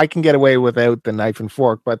 I can get away without the knife and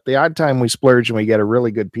fork. But the odd time we splurge and we get a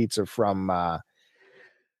really good pizza from,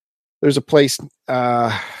 there's a place.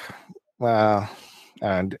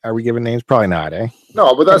 And are we giving names? Probably not, eh?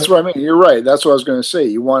 No, but that's what I mean. You're right. That's what I was going to say.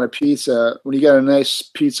 You want a pizza when you get a nice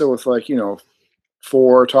pizza with 4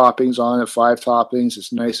 toppings on it, 5 toppings.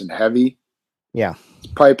 It's nice and heavy. Yeah. It's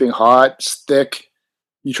piping hot. It's thick.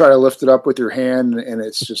 You try to lift it up with your hand, and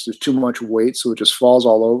it's just there's too much weight, so it just falls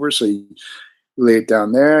all over. So you lay it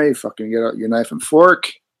down there. You fucking get out your knife and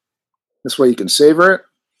fork. This way you can savor it.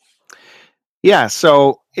 Yeah.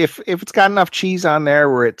 So if it's got enough cheese on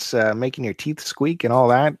there where it's making your teeth squeak and all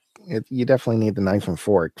that, you definitely need the knife and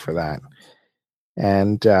fork for that.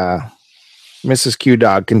 And Mrs. Q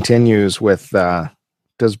Dog continues with,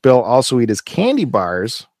 does Bill also eat his candy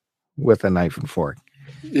bars with a knife and fork?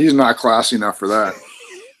 He's not classy enough for that.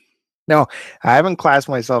 No, I haven't classed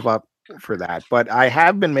myself up for that, but I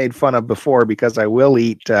have been made fun of before because I will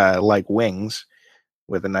eat like wings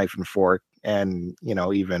with a knife and fork, and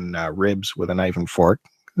even ribs with a knife and fork.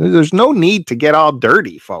 There's no need to get all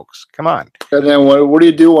dirty, folks. Come on. And then what do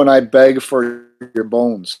you do when I beg for your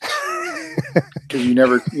bones? because you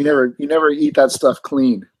never eat that stuff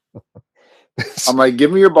clean. I'm like,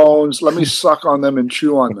 give me your bones, let me suck on them and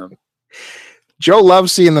chew on them. Joe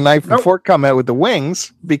loves seeing the knife and fork come out with the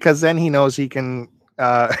wings because then he knows he can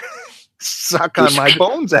suck on my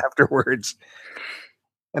bones afterwards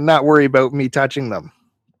and not worry about me touching them.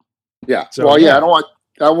 Yeah. So, well, yeah,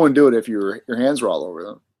 I wouldn't do it if your hands were all over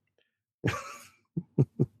them.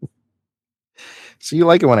 So you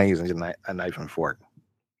like it when I use a knife and fork.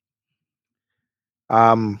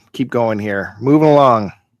 Keep going here. Moving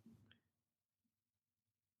along.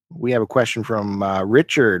 We have a question from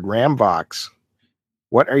Richard Rambox.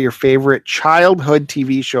 What are your favorite childhood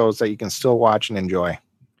TV shows that you can still watch and enjoy?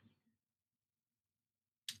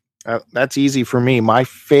 That's easy for me. My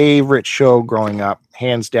favorite show growing up,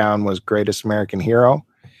 hands down, was Greatest American Hero.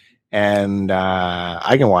 And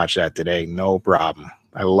I can watch that today, no problem.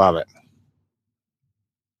 I love it.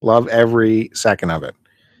 Love every second of it.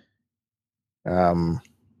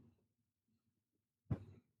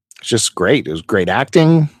 It's just great. It was great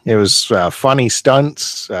acting. It was funny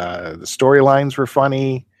stunts. The storylines were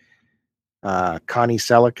funny. Connie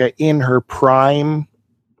Selica in her prime.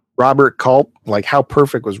 Robert Culp, like how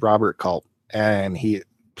perfect was Robert Culp? And he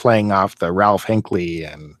playing off the Ralph Hinckley.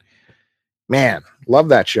 And man, love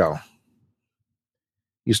that show.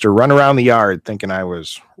 Used to run around the yard thinking I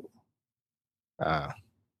was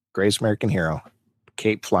Greatest American Hero.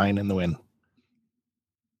 Cape flying in the wind.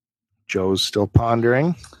 Joe's still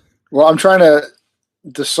pondering. Well, I'm trying to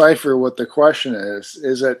decipher what the question is.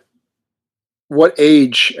 Is it what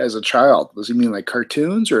age as a child? Does he mean like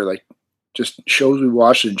cartoons or like just shows we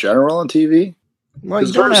watched in general on TV? Well,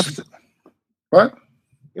 you don't have to. What?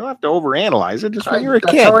 You don't have to overanalyze it. Just when you're a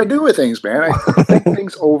kid. That's how I do with things, man. I think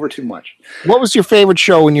things over too much. What was your favorite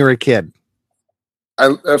show when you were a kid?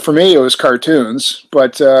 For me, it was cartoons.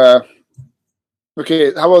 But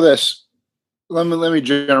okay, how about this? Let me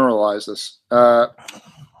generalize this.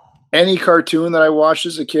 Any cartoon that I watched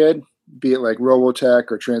as a kid, be it like Robotech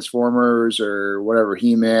or Transformers or whatever,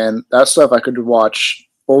 He-Man, that stuff I could watch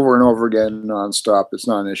over and over again nonstop. It's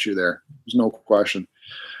not an issue there. There's no question.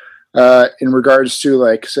 In regards to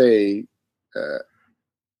like, say,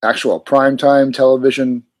 actual primetime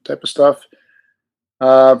television type of stuff,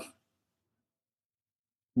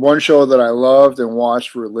 one show that I loved and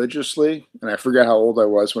watched religiously, and I forget how old I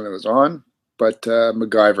was when it was on, but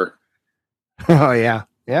MacGyver. Oh, yeah.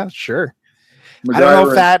 Yeah, sure. MacGyver, I don't know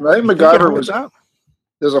if that... I think MacGyver was... Up?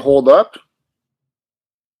 Does it hold up?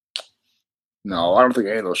 No, I don't think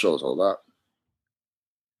any of those shows hold up.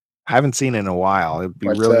 I haven't seen it in a while. It'd be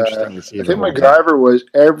really interesting to see. I think MacGyver was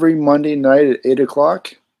every Monday night at 8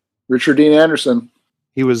 o'clock. Richard Dean Anderson.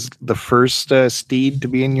 He was the first steed to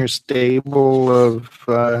be in your stable of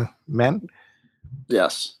men?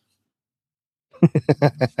 Yes.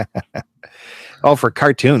 Oh, for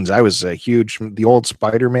cartoons, I was a huge... The old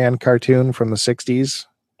Spider-Man cartoon from the 60s.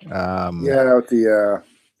 Yeah, with the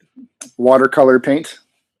watercolor paint.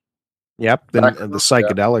 Yep, the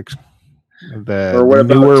psychedelics. The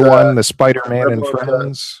newer one, the Spider-Man and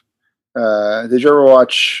Friends. Did you ever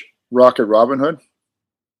watch Rocket Robin Hood?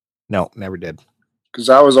 No, never did. Because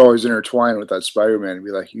I was always intertwined with that Spider-Man. It'd be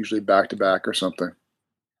like usually back to back or something.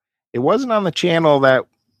 It wasn't on the channel that...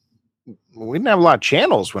 We didn't have a lot of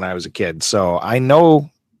channels when I was a kid, so I know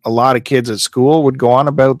a lot of kids at school would go on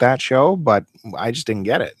about that show, but I just didn't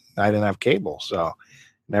get it. I didn't have cable, so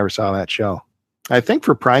never saw that show. I think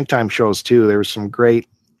for primetime shows too, there was some great,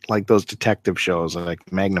 like those detective shows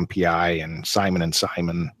like Magnum PI and Simon and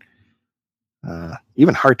Simon.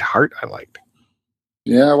 Even Heart to Heart I liked.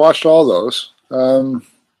 Yeah, I watched all those. I don't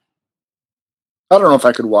know if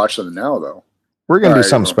I could watch them now though. We're going to do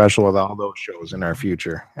something special with all those shows in our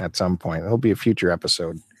future at some point. There'll be a future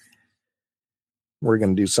episode. We're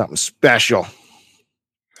going to do something special.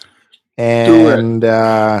 And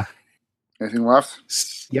anything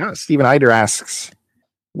left? Yeah, Stephen Eider asks,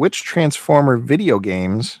 which Transformer video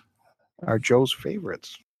games are Joe's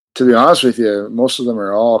favorites? To be honest with you, most of them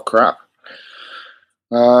are all crap.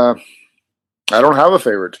 I don't have a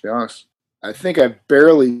favorite, to be honest. I think I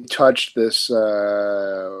barely touched this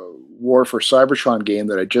War for Cybertron game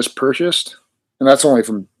that I just purchased. And that's only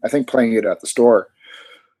from, I think, playing it at the store.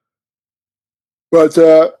 But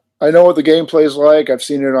I know what the gameplay is like. I've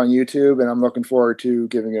seen it on YouTube, and I'm looking forward to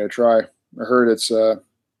giving it a try. I heard it's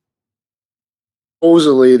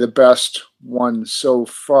supposedly the best one so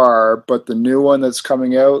far, but the new one that's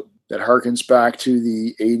coming out that harkens back to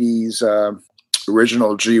the 80s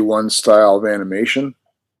original G1 style of animation,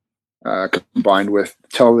 combined with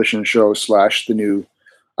television show / the new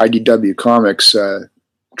IDW Comics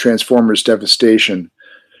Transformers Devastation,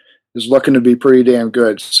 is looking to be pretty damn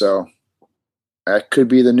good. So that could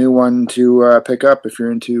be the new one to pick up if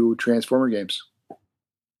you're into Transformer games.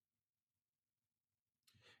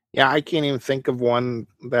 Yeah, I can't even think of one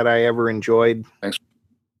that I ever enjoyed. Thanks.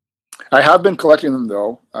 I have been collecting them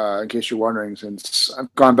though, in case you're wondering, since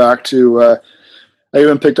I've gone back to. I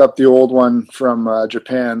even picked up the old one from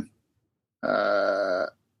Japan.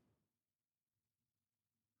 What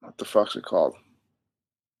the fuck's it called?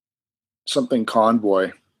 Something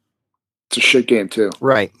Convoy. It's a shit game too.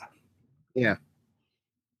 Right. Yeah.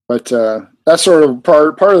 But that's sort of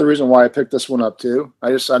part of the reason why I picked this one up too.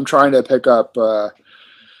 I'm trying to pick up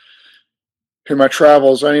in my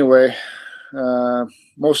travels anyway.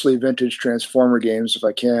 Mostly vintage Transformer games if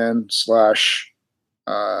I can, /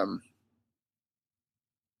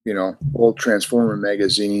 old Transformer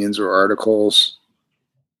magazines or articles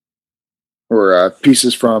or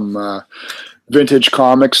pieces from vintage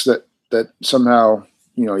comics that somehow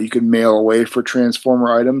you could mail away for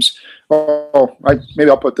Transformer items. Maybe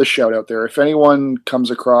I'll put this shout out there. If anyone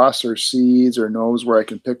comes across or sees or knows where I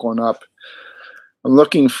can pick one up, I'm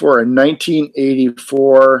looking for a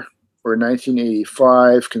 1984 or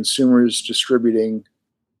 1985 Consumers Distributing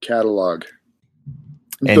catalog.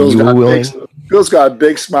 And Bill's got a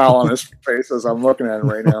big smile on his face as I'm looking at him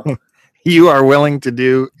right now. You are willing to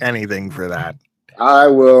do anything for that. I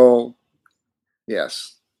will.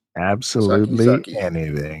 Yes. Absolutely Sucky.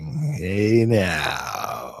 Anything. Hey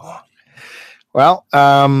now. Well,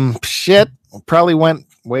 shit. Probably went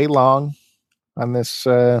way long on this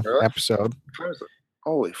Really? episode.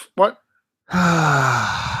 Holy what?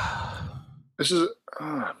 This is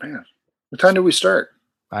man. What time did we start?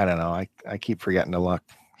 I don't know. I keep forgetting to look.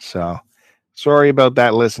 So sorry about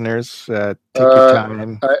that, listeners. Take your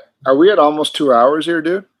time. Are we at almost 2 hours here,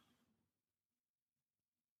 dude?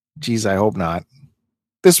 Geez, I hope not.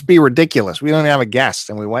 This would be ridiculous. We don't have a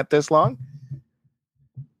guest and we went this long.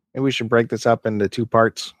 Maybe we should break this up into 2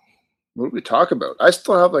 parts. What do we talk about? I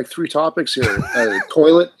still have like 3 topics here.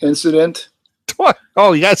 Toilet incident.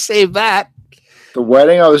 Oh, you got to save that. The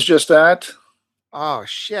wedding I was just at. Oh,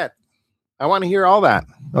 shit. I want to hear all that.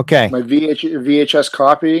 Okay. My VHS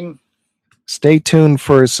copying. Stay tuned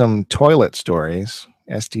for some toilet stories.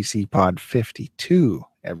 STC Pod 52,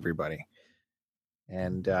 everybody.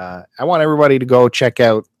 And I want everybody to go check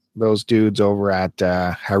out those dudes over at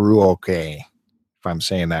Haruoke, if I'm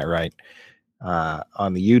saying that right,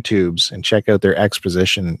 on the YouTubes, and check out their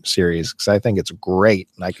exposition series because I think it's great.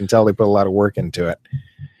 And I can tell they put a lot of work into it.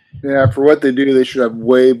 Yeah, for what they do, they should have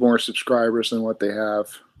way more subscribers than what they have.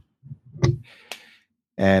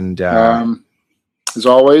 And as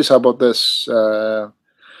always, how about this?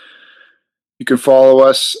 You can follow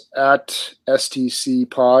us at STC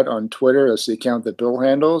Pod on Twitter. That's the account that Bill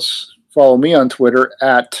handles. Follow me on Twitter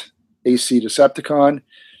at AC Decepticon.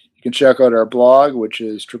 You can check out our blog, which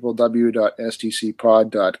is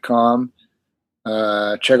www.stcpod.com.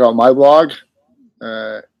 Check out my blog,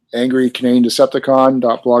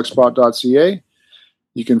 angrycanadiandecepticon.blogspot.ca.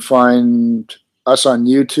 You can find us on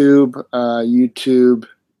YouTube,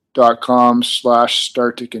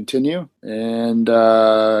 youtube.com/start to continue. And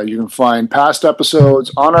you can find past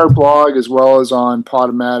episodes on our blog as well as on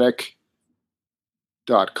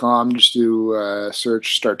Podomatic.com. Just do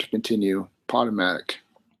search Start to Continue Podomatic.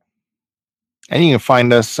 And you can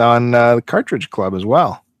find us on the Cartridge Club as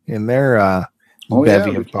well in their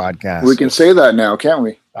bevy of podcasts. We can say that now, can't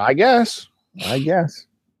we? I guess. Again,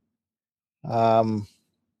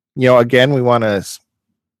 we want to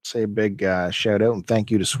say a big shout out and thank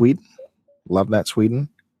you to Sweden. Love that, Sweden.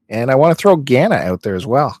 And I want to throw Ghana out there as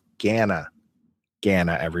well. Ghana,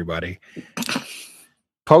 everybody.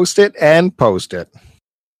 Post it and post it.